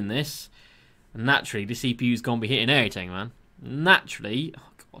 13 in this. And naturally, the CPU's going to be hitting everything, man. Naturally. Oh,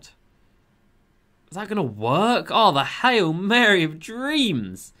 God. Is that going to work? Oh, the Hail Mary of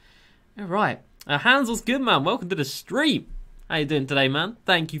dreams. All right. Hansel's good, man. Welcome to the stream. How you doing today, man?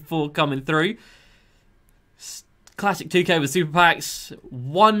 Thank you for coming through. Classic 2K with super packs.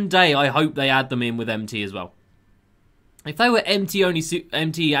 One day, I hope they add them in with MT as well. If they were MT only,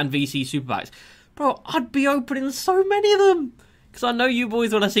 MT and VC super packs, bro, I'd be opening so many of them. Because I know you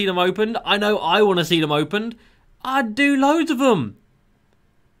boys want to see them opened. I know I want to see them opened. I'd do loads of them.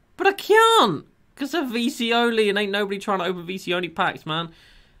 But I can't. Because they're VC only and ain't nobody trying to open VC only packs, man.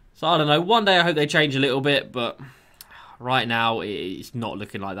 So, I don't know. One day I hope they change a little bit, but right now it's not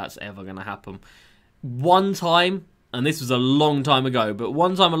looking like that's ever going to happen. One time, and this was a long time ago, but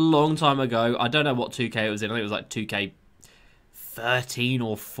one time a long time ago, I don't know what 2K it was in. I think it was like 2K13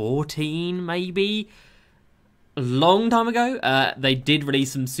 or 14, maybe. A long time ago, they did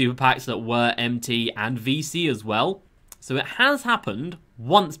release some super packs that were MT and VC as well. So it has happened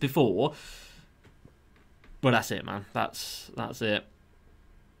once before. But that's it, man. That's it.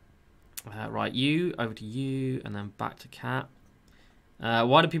 Right, you, over to you, and then back to Cat.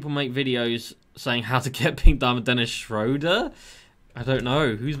 Why do people make videos saying how to get Pink Diamond Dennis Schroeder? I don't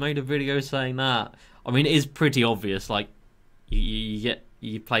know. Who's made a video saying that? I mean, it is pretty obvious. Like, you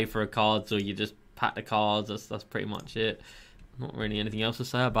play for a cards, or you just pack the cards. That's pretty much it. Not really anything else to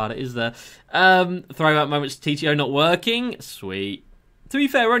say about it, is there? Throwback moments, TTO not working. Sweet. To be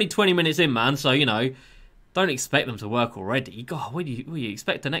fair, we're only 20 minutes in, man, so, you know, don't expect them to work already. God, will you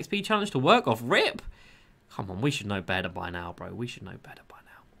expect an XP challenge to work off rip? Come on, we should know better by now, bro. We should know better by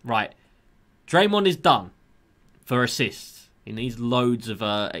now. Right. Draymond is done for assists. He needs loads of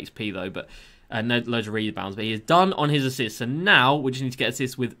XP, though, but loads of rebounds. But he is done on his assists. And now we just need to get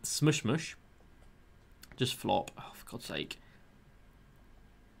assists with Smush Smush. Just flop. Oh, for God's sake.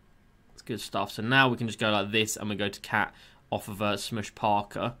 It's good stuff. So now we can just go like this, and we go to Cat off of Smush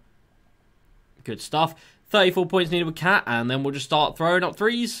Parker. Good stuff. 34 points needed with Cat, and then we'll just start throwing up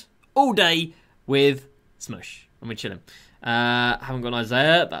threes all day with Smush. And we're chilling. Haven't got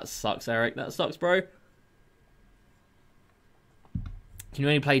Isaiah. That sucks, Eric. That sucks, bro. Can you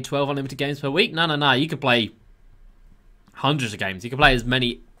only play 12 unlimited games per week? No. You could play hundreds of games. You can play as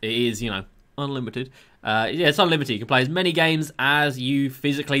many. It is, unlimited. Yeah, it's unlimited. You can play as many games as you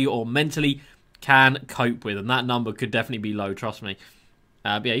physically or mentally can cope with. And that number could definitely be low, trust me.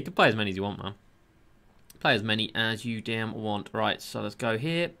 But yeah, you can play as many as you want, man. Play as many as you damn want. Right, so let's go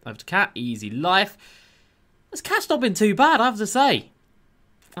here. Over to Cat. Easy life. This Cat's not been too bad, I have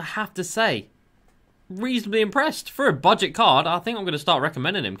to say. Reasonably impressed. For a budget card, I think I'm going to start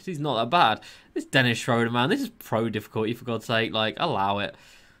recommending him because he's not that bad. This Dennis Schroeder, man, this is pro difficulty, for God's sake. Like, allow it.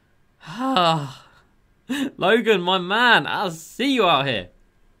 Logan, my man, I'll see you out here.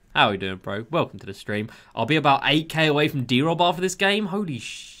 How are we doing, bro? Welcome to the stream. I'll be about 8k away from D-Rob after this game. Holy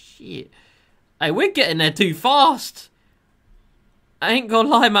shit. Hey, we're getting there too fast. I ain't gonna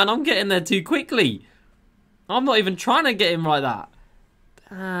lie, man, I'm getting there too quickly. I'm not even trying to get him like that.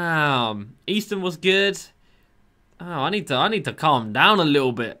 Damn. Easton was good. Oh, I need to calm down a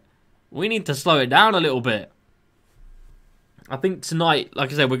little bit. We need to slow it down a little bit. I think tonight,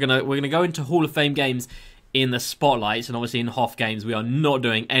 like I said, we're gonna go into Hall of Fame games in the spotlights, and obviously in Hoff games we are not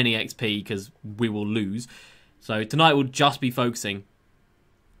doing any XP because we will lose. So tonight we'll just be focusing.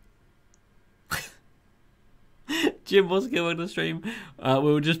 Jim was good on the stream.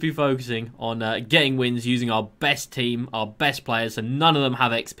 We'll just be focusing on getting wins using our best team, our best players, so none of them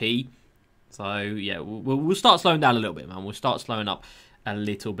have XP. So yeah, we'll start slowing down a little bit, man. We'll start slowing up a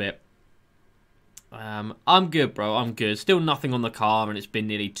little bit. I'm good, bro. I'm good. Still nothing on the car, and it's been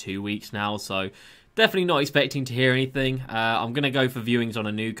nearly 2 weeks now, so definitely not expecting to hear anything. I'm going to go for viewings on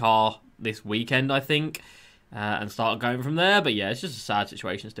a new car this weekend, I think, and start going from there. But yeah, it's just a sad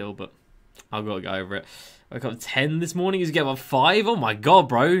situation still, but I've got to go over it. I woke up 10 this morning. Is get up 5? Oh my god,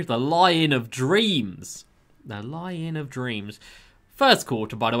 bro. The lie-in of dreams. The lie-in of dreams. First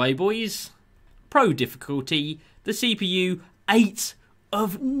quarter, by the way, boys. Pro difficulty. The CPU, 8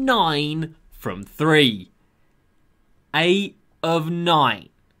 of 9 from 3. 8 of 9.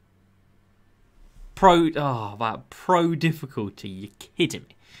 Pro difficulty. You're kidding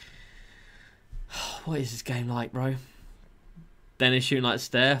me. What is this game like, bro? Dennis shooting like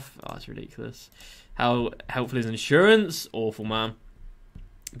Steph. Oh, it's ridiculous. How helpful is insurance? Awful, man.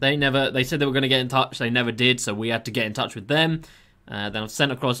 They said they were going to get in touch. They never did, so we had to get in touch with them. Then I've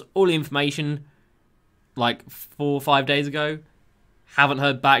sent across all the information like 4 or 5 days ago. Haven't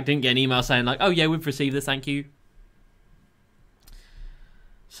heard back. Didn't get an email saying like, oh yeah, we've received this, thank you.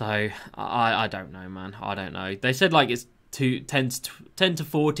 So I don't know, man. I don't know. They said like it's 10 to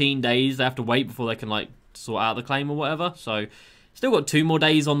 14 days they have to wait before they can like sort out the claim or whatever. So still got 2 more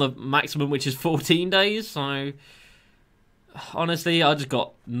days on the maximum, which is 14 days. So honestly, I just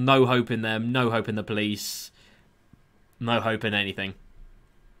got no hope in them, no hope in the police, no hope in anything,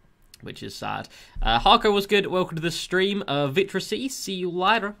 which is sad. Harko was good. Welcome to the stream. Vitracy, see you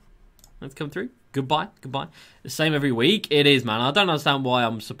later. Let's come through. Goodbye. The same every week. It is, man. I don't understand why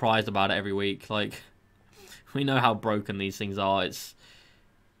I'm surprised about it every week. Like, we know how broken these things are.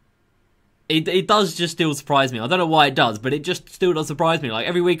 It does just still surprise me. I don't know why it does, but it just still does surprise me. Like,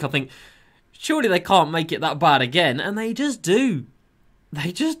 every week I think, surely they can't make it that bad again. And they just do.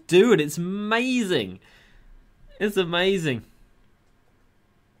 They just do, and it's amazing. It's amazing.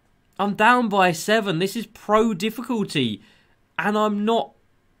 I'm down by 7. This is pro difficulty. And I'm not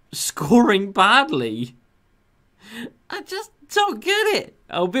scoring badly. I just don't get it.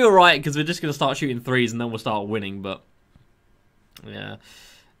 I'll be alright because we're just going to start shooting threes and then we'll start winning. But yeah.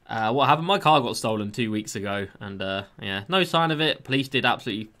 What happened? My car got stolen 2 weeks ago. And yeah, no sign of it. Police did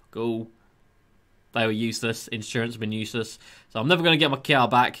absolutely cool. They were useless. Insurance has been useless. So I'm never going to get my car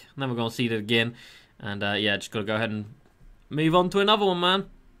back. Never going to see it again. And yeah, just got to go ahead and move on to another one, man.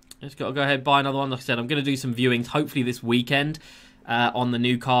 Just got to go ahead and buy another one. Like I said, I'm going to do some viewings hopefully this weekend on the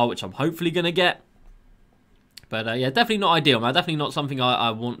new car, which I'm hopefully going to get. But yeah, definitely not ideal, man. Definitely not something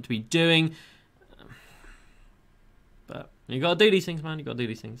I want to be doing. But you got to do these things, man. You got to do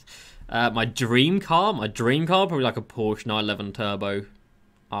these things. My dream car, probably like a Porsche 911 Turbo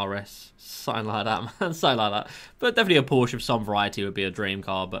RS. Something like that, man. Something like that. But definitely a Porsche of some variety would be a dream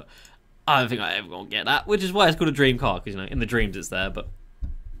car. But I don't think I ever going to get that, which is why it's called a dream car. Because, you know, in the dreams it's there, but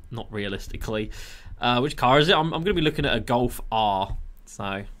not realistically. Which car is it? I'm going to be looking at a Golf R.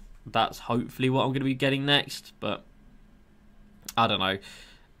 So that's hopefully what I'm going to be getting next. But I don't know.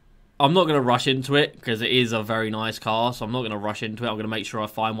 I'm not going to rush into it because it is a very nice car, so I'm not going to rush into it. I'm going to make sure I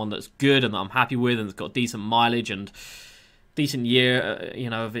find one that's good and that I'm happy with and it's got decent mileage and decent year, you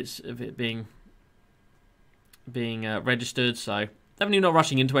know, of it being registered. So definitely not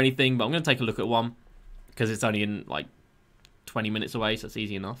rushing into anything, but I'm going to take a look at one because it's only in like 20 minutes away, so it's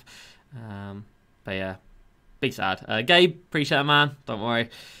easy enough. But yeah, big sad. Gabe, appreciate it, man. Don't worry.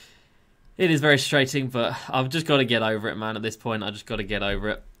 It is very frustrating, but I've just got to get over it, man. At this point, I just got to get over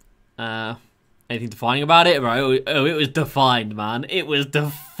it. Anything defining about it, bro? Oh, it was defined, man. It was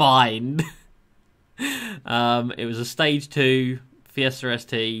defined. It was a Stage 2 Fiesta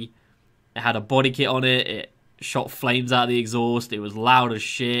ST. It had a body kit on it. It shot flames out of the exhaust. It was loud as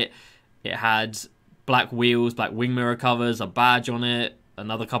shit. It had black wheels, black wing mirror covers, a badge on it,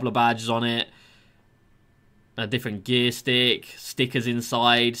 another couple of badges on it, a different gear stick, stickers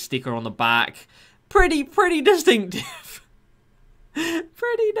inside, sticker on the back. Pretty distinctive.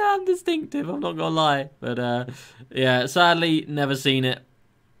 Pretty damn distinctive, I'm not gonna lie. But yeah, sadly, never seen it.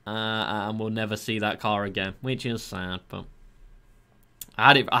 And we'll never see that car again, which is sad. But I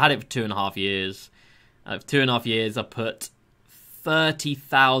had it for 2.5 years. 2.5 years, I put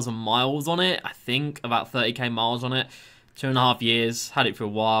 30,000 miles on it. I think about 30k miles on it. 2.5 years, had it for a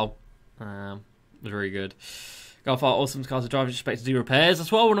while. It was very good. Golf R, awesome cars to drive, just expect to do repairs.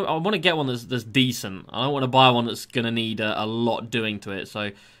 That's what I want to get one that's decent. I don't want to buy one that's going to need a lot doing to it.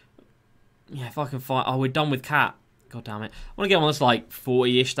 So, yeah, if I can find... Oh, we're done with Cat. God damn it. I want to get one that's like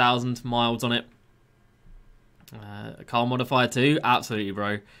 40-ish thousand miles on it. A car modifier too? Absolutely,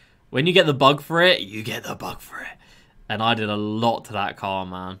 bro. When you get the bug for it, you get the bug for it. And I did a lot to that car,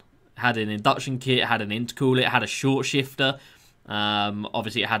 man. It had an induction kit, it had an intercooler, it had a short shifter.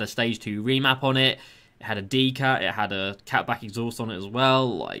 Obviously, it had a Stage 2 remap on it. It had a D-cat, it had a catback exhaust on it as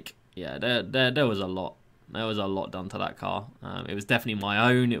well. Like, yeah, there was a lot. There was a lot done to that car. It was definitely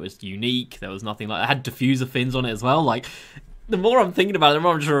my own. It was unique. There was nothing like... It had diffuser fins on it as well. Like, the more I'm thinking about it, the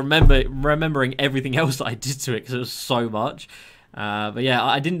more I'm just remembering everything else that I did to it because it was so much. But yeah,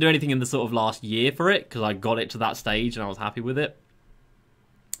 I didn't do anything in the sort of last year for it because I got it to that stage and I was happy with it.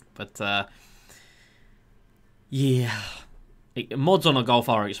 But, yeah... Mods on a Golf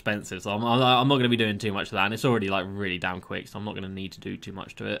R are expensive, so I'm not going to be doing too much of that, and it's already like really damn quick, so I'm not going to need to do too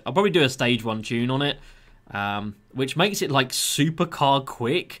much to it. I'll probably do a Stage 1 tune on it, which makes it like supercar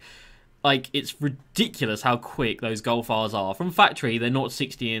quick. Like, it's ridiculous how quick those Golf Rs are. From factory, they're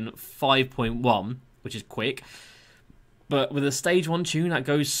 0-60 in 5.1, which is quick. But with a Stage 1 tune, that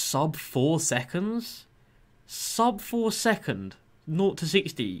goes sub 4 seconds. Sub 4 second,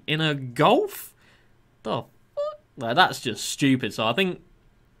 0-60 in a Golf? The like, that's just stupid. So I think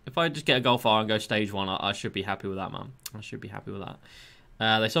if I just get a Golf R and go Stage 1, I should be happy with that, man. I should be happy with that.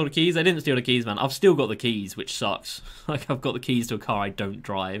 They sold the keys. They didn't steal the keys, man. I've still got the keys, which sucks. Like, I've got the keys to a car I don't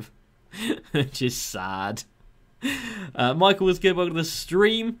drive. Which is sad. Michael was good. Welcome to the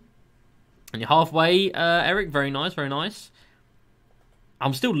stream. And you're halfway, Eric. Very nice, very nice.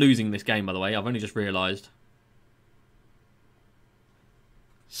 I'm still losing this game, by the way. I've only just realised.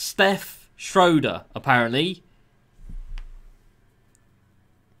 Steph Schroeder, apparently.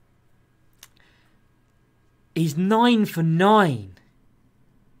 He's 9 for 9.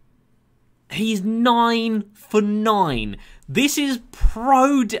 He's 9 for 9. This is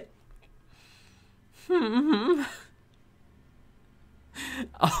pro... Oh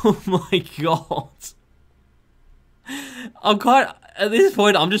my god. I'm quite... At this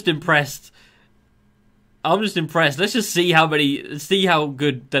point, I'm just impressed. Let's just see how many... See how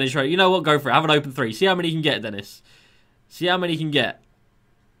good Dennis Schroeder... You know what? Go for it. Have an open 3. See how many you can get, Dennis. See how many you can get.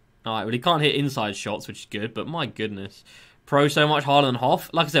 Alright, well, he can't hit inside shots, which is good, but my goodness. Pro so much harder than Hoff.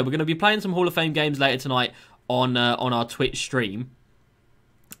 Like I said, we're going to be playing some Hall of Fame games later tonight on our Twitch stream.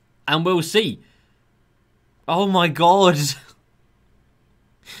 And we'll see. Oh my god.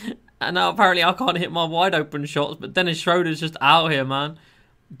 And now apparently I can't hit my wide open shots, but Dennis Schroeder's just out here, man.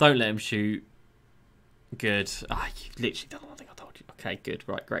 Don't let him shoot. Good. Ah, you've literally done one thing I told you. Okay, good.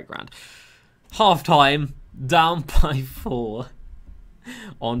 Right, great, grand. Half time, down by 4.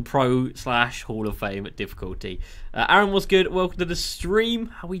 On Pro/Hall of Fame difficulty. Aaron was good. Welcome to the stream.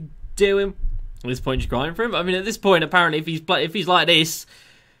 How we doing? At this point, just grinding for him. I mean, at this point, apparently, if he's like this,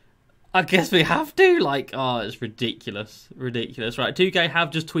 I guess we have to. Like, oh, it's ridiculous, ridiculous. Right, 2K have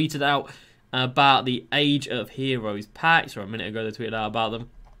just tweeted out about the Age of Heroes packs. Or a minute ago, they tweeted out about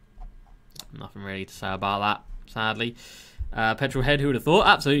them. Nothing really to say about that, sadly. Petrol Head, who would have thought?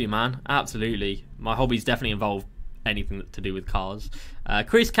 Absolutely, man. Absolutely. My hobbies definitely involve anything to do with cars.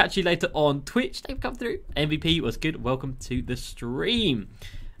 Chris, catch you later on Twitch. They've come through. MVP was good. Welcome to the stream.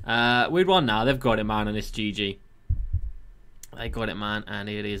 Weird one now. They've got it, man, and it's GG. They got it, man, and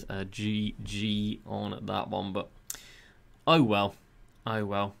it is a GG on that one. But oh well. Oh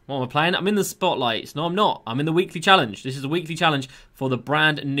well. What am I playing? I'm in the spotlights. No, I'm not. I'm in the weekly challenge. This is a weekly challenge for the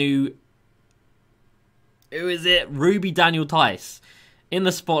brand new... Who is it? Ruby Daniel Tice. In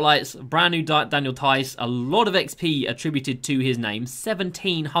the spotlights, brand new Daniel Tice. A lot of XP attributed to his name.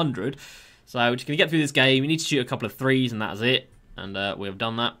 1,700. So we're just going to get through this game. You need to shoot a couple of threes, and that's it. And we have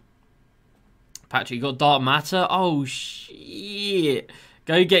done that. Patrick, you got Dark Matter? Oh, shit.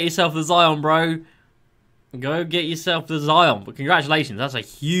 Go get yourself the Zion, bro. Go get yourself the Zion. But congratulations. That's a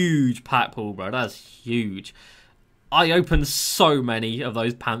huge pack pull, bro. That's huge. I opened so many of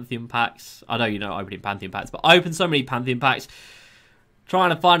those Pantheon packs. I know you're not opening Pantheon packs, but I opened so many Pantheon packs trying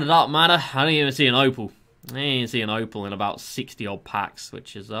to find a Dark Matter. I didn't even see an Opal. I didn't even see an Opal in about 60-odd packs,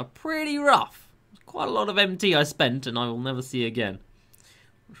 which is pretty rough. Quite a lot of MT I spent, and I will never see again.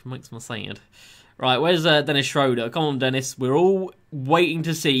 Which makes me sad. Right, where's Dennis Schroeder? Come on, Dennis. We're all waiting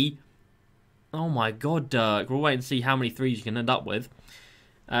to see... Oh my god, Dirk. We're all waiting to see how many threes you can end up with.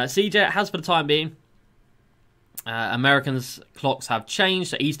 CJ has for the time being. Americans' clocks have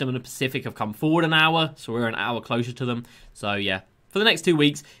changed. So Eastern and the Pacific have come forward an hour. So we're an hour closer to them. So yeah, for the next 2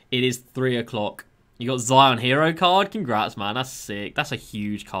 weeks, it is 3 o'clock. You got Zion Hero card. Congrats, man. That's sick. That's a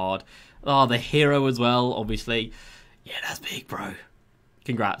huge card. Oh, the Hero as well, obviously. Yeah, that's big, bro.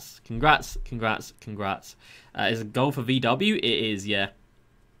 Congrats. Congrats. Congrats. Congrats. Is it Golf for VW? It is, yeah.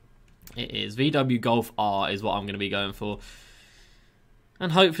 It is. VW Golf R is what I'm going to be going for.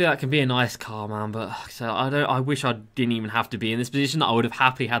 And hopefully that can be a nice car, man. But so I wish I didn't even have to be in this position. I would have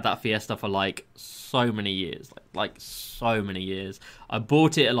happily had that Fiesta for like so many years. Like so many years. I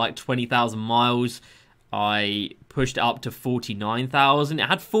bought it at like 20,000 miles. I pushed it up to 49,000. It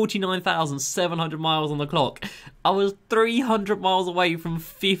had 49,700 miles on the clock. I was 300 miles away from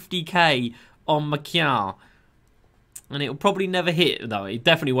 50k on my car. And it'll probably never hit, no, it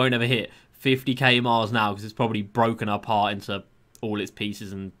definitely won't ever hit 50k miles now because it's probably broken apart into all its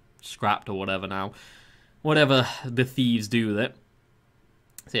pieces and scrapped or whatever now. Whatever the thieves do with it.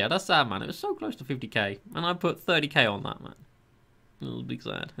 So yeah, that's sad, man. It was so close to 50k. And I put 30k on that, man. It was big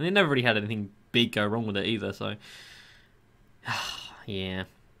sad. And it never really had anything big go wrong with it either, so... yeah.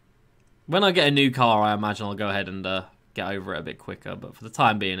 When I get a new car, I imagine I'll go ahead and get over it a bit quicker. But for the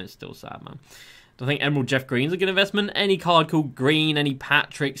time being, it's still sad, man. I think Emerald Jeff Green's a good investment. Any card called Green, any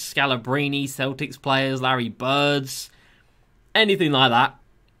Patrick, Scalabrini, Celtics players, Larry Birds, anything like that,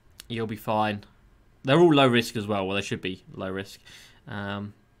 you'll be fine. They're all low risk as well. Well, they should be low risk. I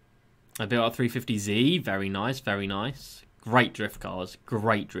built a 350Z. Very nice, very nice. Great drift cars.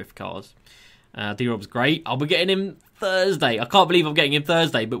 Great drift cars. D-Rob's great. I'll be getting him Thursday. I can't believe I'm getting him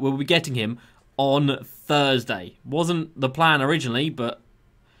Thursday, but we'll be getting him on Thursday. Wasn't the plan originally, but...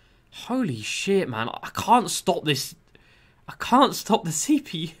 Holy shit, man. I can't stop this. I can't stop the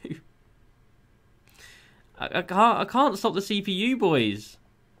CPU. I can't stop the CPU, boys.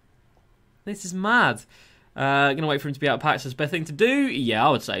 This is mad. Gonna wait for him to be out of packs. That's the best thing to do? Yeah, I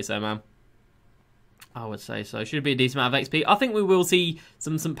would say so, man. I would say so. Should be a decent amount of XP. I think we will see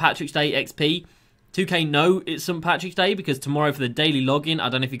some St. Patrick's Day XP. 2K know it's St. Patrick's Day because tomorrow for the daily login, I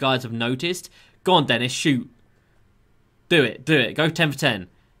don't know if you guys have noticed. Go on, Dennis, shoot. Do it, do it. Go 10 for 10.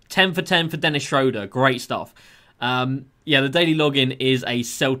 10 for 10 for Dennis Schroeder. Great stuff. Yeah, the daily login is a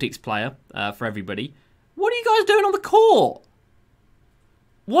Celtics player for everybody. What are you guys doing on the court?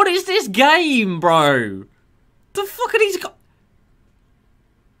 What is this game, bro? The fuck are these guys?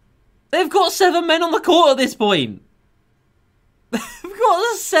 They've got 7 men on the court at this point. They've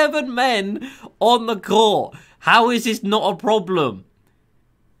got 7 men on the court. How is this not a problem?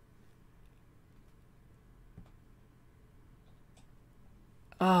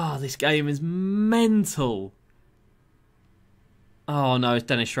 Ah, this game is mental. Oh no, it's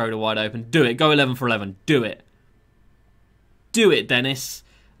Dennis Schroeder wide open. Do it. Go 11 for 11. Do it. Do it, Dennis.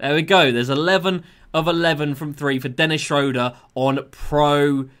 There we go. There's 11 of 11 from 3 for Dennis Schroeder on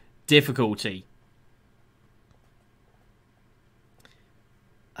pro difficulty.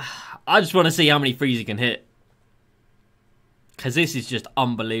 I just want to see how many threes he can hit. Because this is just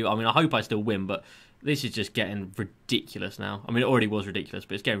unbelievable. I mean, I hope I still win, but this is just getting ridiculous now. I mean, it already was ridiculous,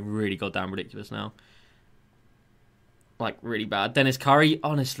 but it's getting really goddamn ridiculous now. Like, really bad. Dennis Curry,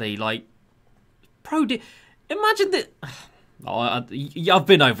 honestly, like... Imagine that... Oh, I've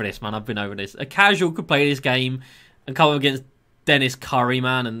been over this, man. I've been over this. A casual could play this game and come up against Dennis Curry,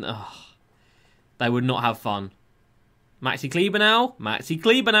 man, and... they would not have fun. Maxi Kleber now. Maxi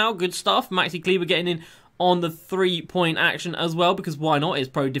Kleber now. Good stuff. Maxi Kleber getting in on the 3-point action as well, because why not? It's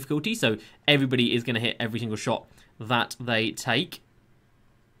pro difficulty, so everybody is going to hit every single shot that they take.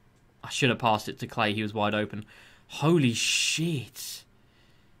 I should have passed it to Clay. He was wide open. Holy shit.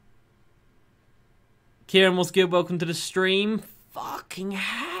 Kieran, what's good? Welcome to the stream. Fucking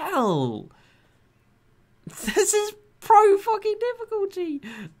hell. This is pro fucking difficulty.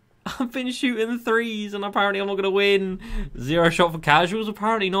 I've been shooting threes and apparently I'm not going to win. 0 shot for casuals?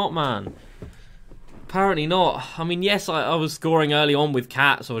 Apparently not, man. Apparently not. I mean, yes, I was scoring early on with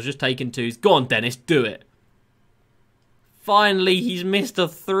Cat, so I was just taking twos. Go on, Dennis, do it. Finally, he's missed a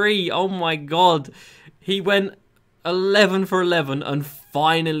 3. Oh my god. He went 11 for 11 and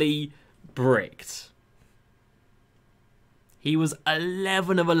finally bricked. He was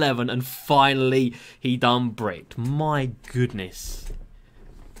 11 of 11 and finally he done bricked. My goodness.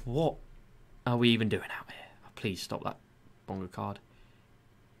 What are we even doing out here? Oh, please stop that bongo card.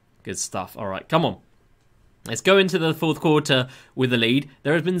 Good stuff. All right, come on. Let's go into the fourth quarter with the lead.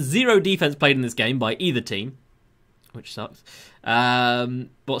 There has been 0 defense played in this game by either team, which sucks.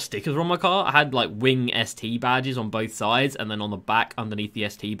 What stickers were on my car? I had like Wing ST badges on both sides, and then on the back underneath the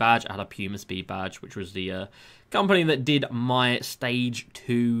ST badge, I had a Puma Speed badge, which was the company that did my Stage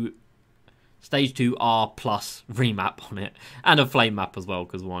 2 R plus remap on it, and a flame map as well.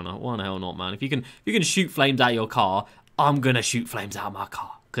 Because why not? Why the hell not, man? If you can shoot flames out of your car, I'm gonna shoot flames out of my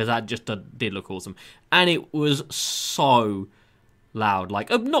car because that just did look awesome, and it was so loud, like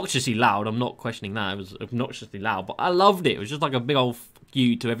obnoxiously loud. I'm not questioning that. It was obnoxiously loud, but I loved it. It was just like a big old fuck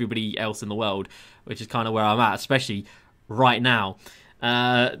you to everybody else in the world, which is kind of where I'm at, especially right now.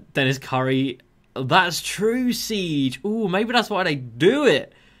 Dennis Curry, that's true, Siege. Ooh, maybe that's why they do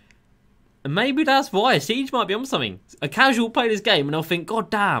it. Maybe that's why. Siege might be on something. A casual play this game and they'll think, God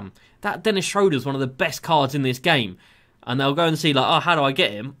damn, that Dennis Schroeder's one of the best cards in this game. And they'll go and see, like, oh, how do I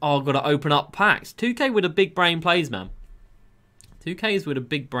get him? Oh, I've got to open up packs. 2K with a big brain plays, man. 2K's with a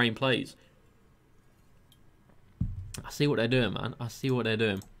big brain plays. I see what they're doing, man. I see what they're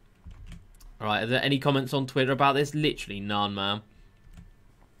doing. Alright, are there any comments on Twitter about this? Literally none, man.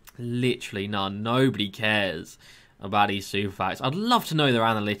 Literally none. Nobody cares about these super packs. I'd love to know their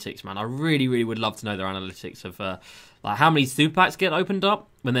analytics, man. I really, really would love to know their analytics of like how many super packs get opened up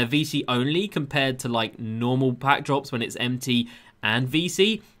when they're VC only compared to like normal pack drops when it's MT and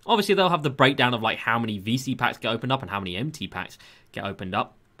VC. Obviously, they'll have the breakdown of like how many VC packs get opened up and how many MT packs get opened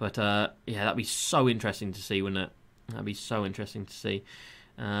up. But yeah, that'd be so interesting to see, wouldn't it? That'd be so interesting to see.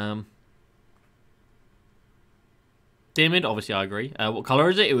 Dimmed, obviously I agree. What colour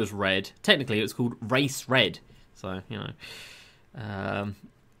is it? It was red. Technically, it was called Race Red. So, you know.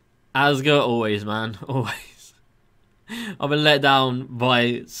 Asger, always, man. Always. I've been let down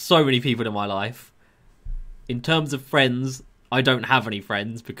by so many people in my life. In terms of friends, I don't have any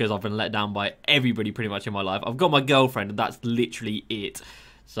friends because I've been let down by everybody pretty much in my life. I've got my girlfriend and that's literally it.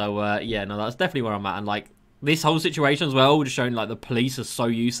 So, yeah, no, that's definitely where I'm at. And, like, this whole situation as well, just showing, like, the police are so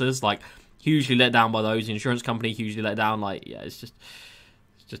useless. Like, hugely let down by those. The insurance company hugely let down. Like, yeah, it's just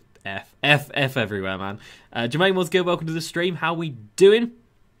F everywhere, man. Jermaine, what's good? Welcome to the stream. How we doing?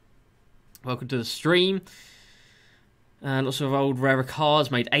 Welcome to the stream. Lots of old rare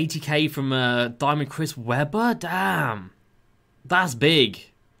cards. Made 80k from Diamond Chris Webber. Damn. That's big.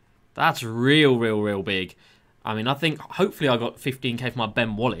 That's real big. I mean, I think hopefully I got 15k for my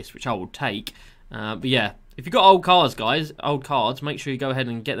Ben Wallace, which I will take. But yeah, if you've got old cards, guys, old cards, make sure you go ahead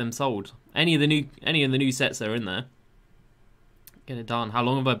and get them sold. Any of the new sets that are in there. Get it done. How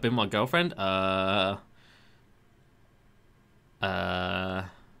long have I been my girlfriend? A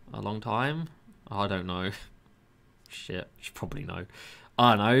long time? I don't know. Shit, I should probably know.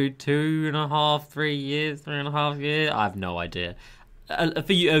 I don't know, 2.5, 3 years, 3.5 years. I have no idea.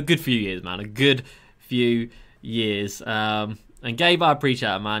 A good few years, man. A good few years. And Gabe, I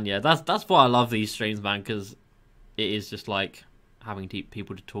appreciate it, man. Yeah, that's why I love these streams, man, because it is just like having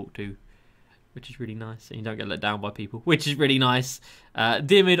people to talk to, which is really nice, and you don't get let down by people, which is really nice.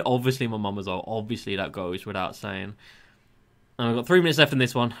 Dimid, obviously my mum as well. Obviously that goes without saying. And we've got 3 minutes left in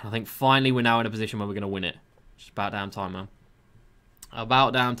this one. I think finally we're now in a position where we're going to win it. It's about damn time, man.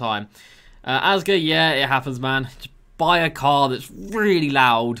 About damn time. Asger, yeah, it happens, man. Just buy a car that's really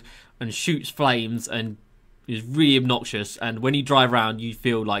loud and shoots flames and is really obnoxious, and when you drive around you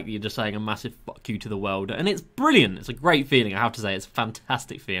feel like you're just saying a massive fuck you to the world, and it's brilliant. It's a great feeling, I have to say. It's a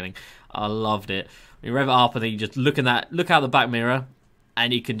fantastic feeling. I loved it. When you rev it up and then you just look out the back mirror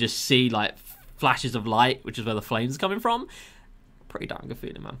and you can just see like flashes of light, which is where the flames are coming from. Pretty damn good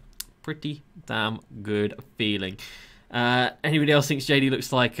feeling, man. Pretty damn good feeling. Anybody else thinks JD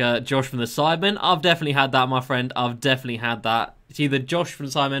looks like Josh from the Sidemen? I've definitely had that, my friend. I've definitely had that. It's either Josh from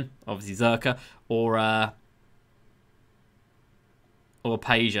the Sidemen, obviously Zerka, or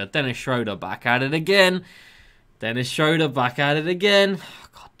Pasia. Dennis Schroeder back at it again. Dennis Schroeder back at it again. Oh,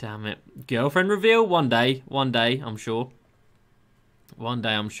 God Damn it. Girlfriend reveal? One day, I'm sure. One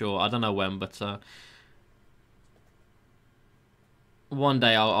day, I'm sure. I don't know when, but one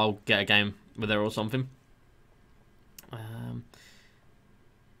day I'll get a game with her or something. Oh,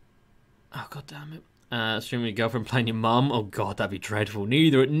 god damn it. Streaming your girlfriend playing your mum? Oh god, that'd be dreadful.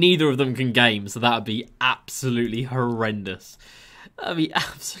 Neither of them can game, so that'd be absolutely horrendous. That'd be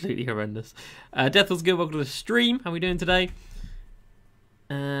absolutely horrendous. Detlef's good, welcome to the stream. How are we doing today?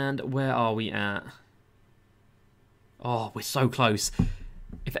 And where are we at? Oh, we're so close.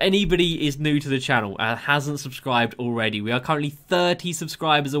 If anybody is new to the channel and hasn't subscribed already, we are currently 30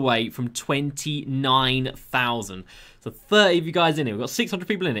 subscribers away from 29,000. So 30 of you guys in here. We've got 600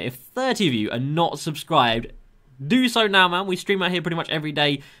 people in it. If 30 of you are not subscribed, do so now, man. We stream out here pretty much every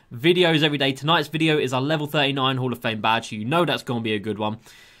day. Videos every day. Tonight's video is our level 39 Hall of Fame badge. So you know that's going to be a good one.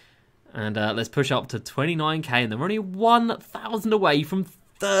 And let's push up to 29k. And then we're only 1,000 away from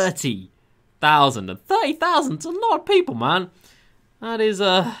 30,000. And 30,000 is a lot of people, man. That is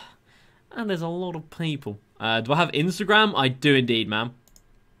a lot of people. Do I have Instagram? I do indeed, man.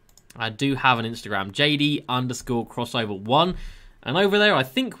 I do have an Instagram. JD_crossover1. And over there, I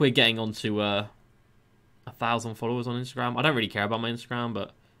think we're getting onto 1,000 followers on Instagram. I don't really care about my Instagram,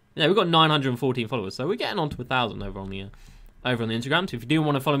 but yeah, we've got 914 followers, so we're getting onto 1,000 over on the Instagram. So if you do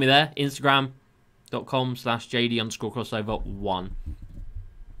want to follow me there, Instagram.com/JD_crossover1.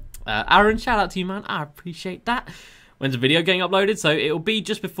 Aaron, shout out to you, man. I appreciate that. When's the video getting uploaded? So it'll be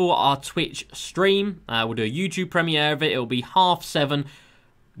just before our Twitch stream. We'll do a YouTube premiere of it. It'll be 7:30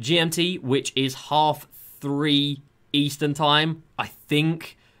 GMT, which is 3:30 Eastern time, I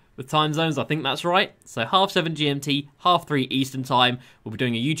think. With time zones, I think that's right. So 7:30 GMT, 3:30 Eastern time. We'll be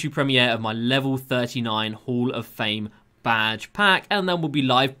doing a YouTube premiere of my level 39 Hall of Fame badge pack. And then we'll be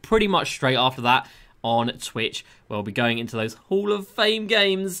live pretty much straight after that on Twitch, where we'll be going into those Hall of Fame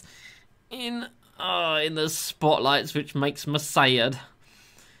games in the spotlights, which makes me sad.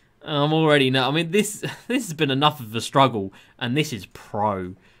 I'm already know. I mean, this has been enough of a struggle, and this is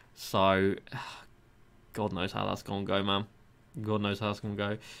pro. So, God knows how that's gonna go, man. God knows how that's gonna go.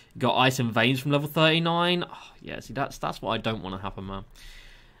 You got Ice and Veins from level 39. Oh, yeah, see, that's what I don't want to happen, man.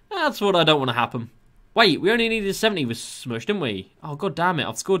 That's what I don't want to happen. Wait, we only needed 70 with Smush, didn't we? Oh, god damn it,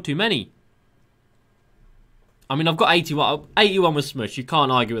 I've scored too many. I mean, I've got 81 with Smush. You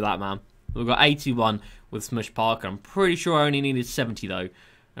can't argue with that, man. We've got 81 with Smush Parker. I'm pretty sure I only needed 70 though.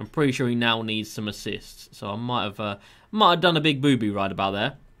 I'm pretty sure he now needs some assists. So I might have done a big booby right about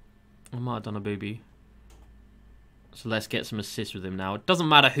there. I might have done a booby. So let's get some assists with him now. It doesn't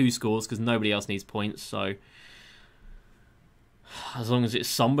matter who scores because nobody else needs points. So as long as it's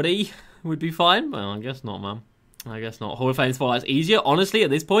somebody, would be fine. Well, I guess not, man. I guess not. Hall of Fame Spotlight's easier. Honestly, at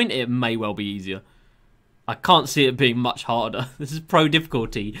this point, it may well be easier. I can't see it being much harder. This is pro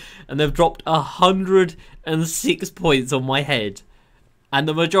difficulty, and they've dropped 106 points on my head. And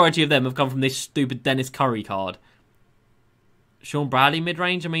the majority of them have come from this stupid Dennis Curry card. Sean Bradley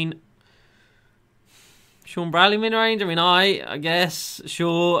mid-range, I mean... I guess,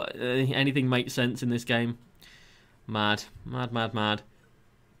 sure, anything makes sense in this game. Mad.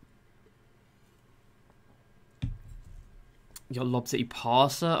 Your Lob City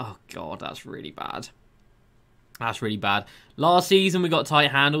Passer? Oh, God, that's really bad. That's really bad. Last season, we got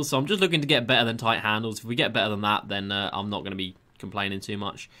tight handles, so I'm just looking to get better than tight handles. If we get better than that, then I'm not going to be complaining too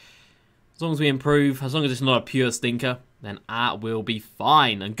much. As long as we improve, as long as it's not a pure stinker, then that will be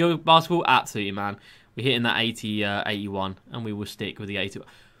fine. And good basketball, absolutely, man. We're hitting that 81, and we will stick with the 81.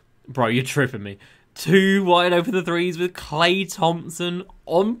 Bro, you're tripping me. 2 wide open the threes with Klay Thompson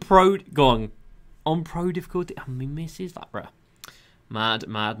on pro... Go on pro difficulty. How many misses that, bro? Mad.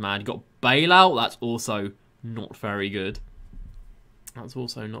 You got Bailout. That's also... not very good. That's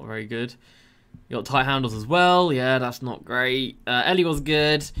also not very good. You got tight handles as well. Yeah, that's not great. Ellie was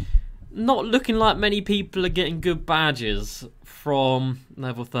good. Not looking like many people are getting good badges from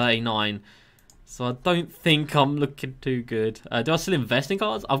level 39. So I don't think I'm looking too good. Do I still invest in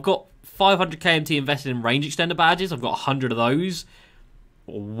cards? I've got 500 KMT invested in range extender badges. I've got 100 of those.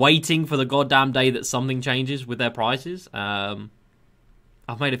 Waiting for the goddamn day that something changes with their prices. I've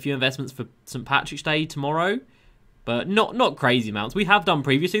made a few investments for St. Patrick's Day tomorrow, but not crazy amounts. We have done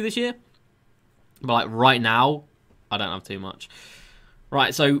previously this year, but like right now, I don't have too much.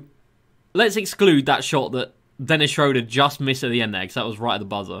 Right, so let's exclude that shot that Dennis Schroeder just missed at the end there, because that was right at the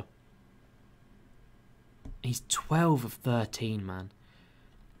buzzer. He's 12 of 13, man.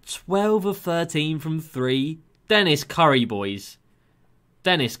 12 of 13 from 3. Dennis Curry, boys.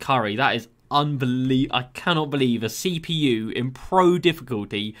 Dennis Curry, that is unbelievable. I cannot believe a CPU in pro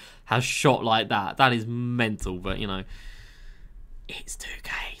difficulty has shot like that. That is mental, but you know, It's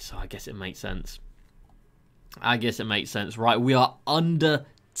 2K, so I guess it makes sense. Right, we are under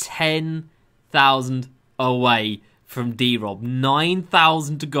 10,000 away from D-Rob.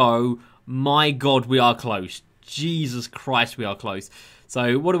 9,000 to go. My God, we are close. Jesus Christ, we are close.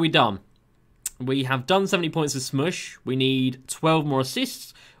 So, what have we done? We have done 70 points with Smush. We need 12 more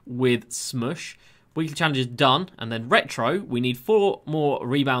assists with Smush. Weekly challenge is done. And then Retro, we need 4 more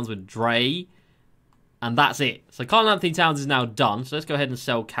rebounds with Dre. And that's it. So, Carl Anthony Towns is now done. So, let's go ahead and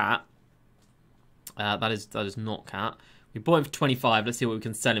sell Cat. That is not Cat. We bought him for 25. Let's see what we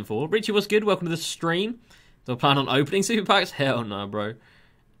can sell him for. Richie, what's good? Welcome to the stream. Do I plan on opening super packs? Hell no, bro.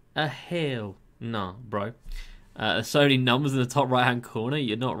 Hell no, bro. There's so many numbers in the top right-hand corner.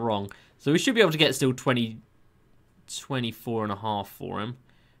 You're not wrong. So we should be able to get still 24 and a half for him.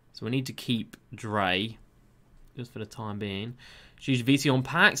 So we need to keep Dre. Just for the time being. Should use VC on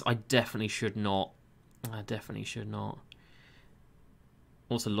packs? I definitely should not.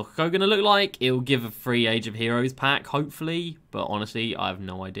 What's the Loco going to look like? It'll give a free Age of Heroes pack, hopefully. But honestly, I have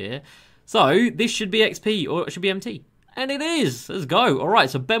no idea. So, this should be XP, or it should be MT. And it is! Let's go. Alright,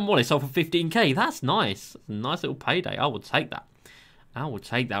 so Ben Wallace sold for 15k. That's nice. That's a nice little payday. I would take that. Right,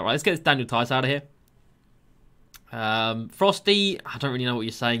 let's get this Daniel Tice out of here. Frosty, I don't really know what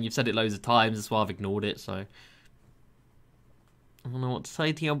you're saying. You've said it loads of times. That's why I've ignored it, so... I don't know what to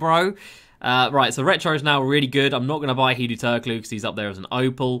say to you, bro. Right, so Retro is now really good. I'm not going to buy Hidu Turkoglu because he's up there as an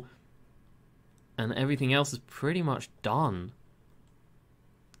Opal. And everything else is pretty much done.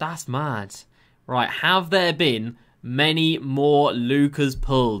 That's mad. Right, have there been many more Lucas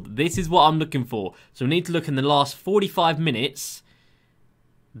pulled? This is what I'm looking for. So we need to look in the last 45 minutes.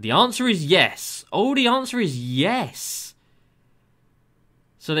 The answer is yes. Oh, the answer is yes.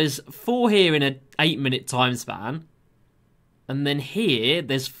 So there's 4 here in an 8-minute time span. And then here,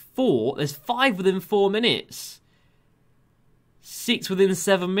 there's 4. There's 5 within 4 minutes. 6 within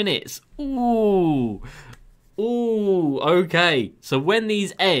 7 minutes. Ooh. Ooh, okay. So when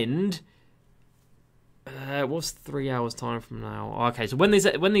these end... what's 3 hours time from now? Okay, so when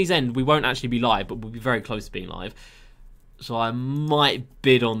these end, we won't actually be live, but we'll be very close to being live. So I might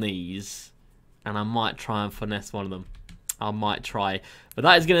bid on these. And I might try and finesse one of them. I might try. But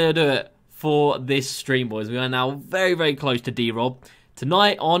that is going to do it for this stream, boys. We are now very, very close to D-Rob.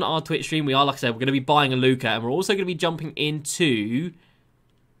 Tonight on our Twitch stream, we are, like I said, we're going to be buying a Luca, and we're also going to be jumping into...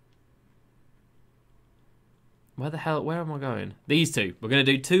 where am I going? These two. We're going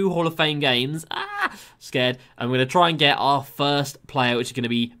to do 2 Hall of Fame games. Scared. And we're going to try and get our first player, which is going to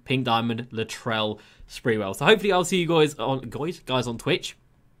be Pink Diamond Latrell Sprewell. So hopefully I'll see you guys on Twitch.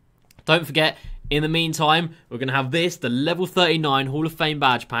 Don't forget, in the meantime, we're going to have this, the level 39 Hall of Fame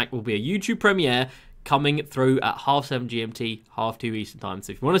badge pack will be a YouTube premiere coming through at 7:30 GMT, 2:30 Eastern Time.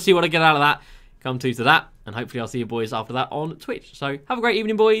 So if you want to see what I get out of that, come to that. And hopefully I'll see you boys after that on Twitch. So have a great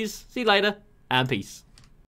evening, boys. See you later, and peace.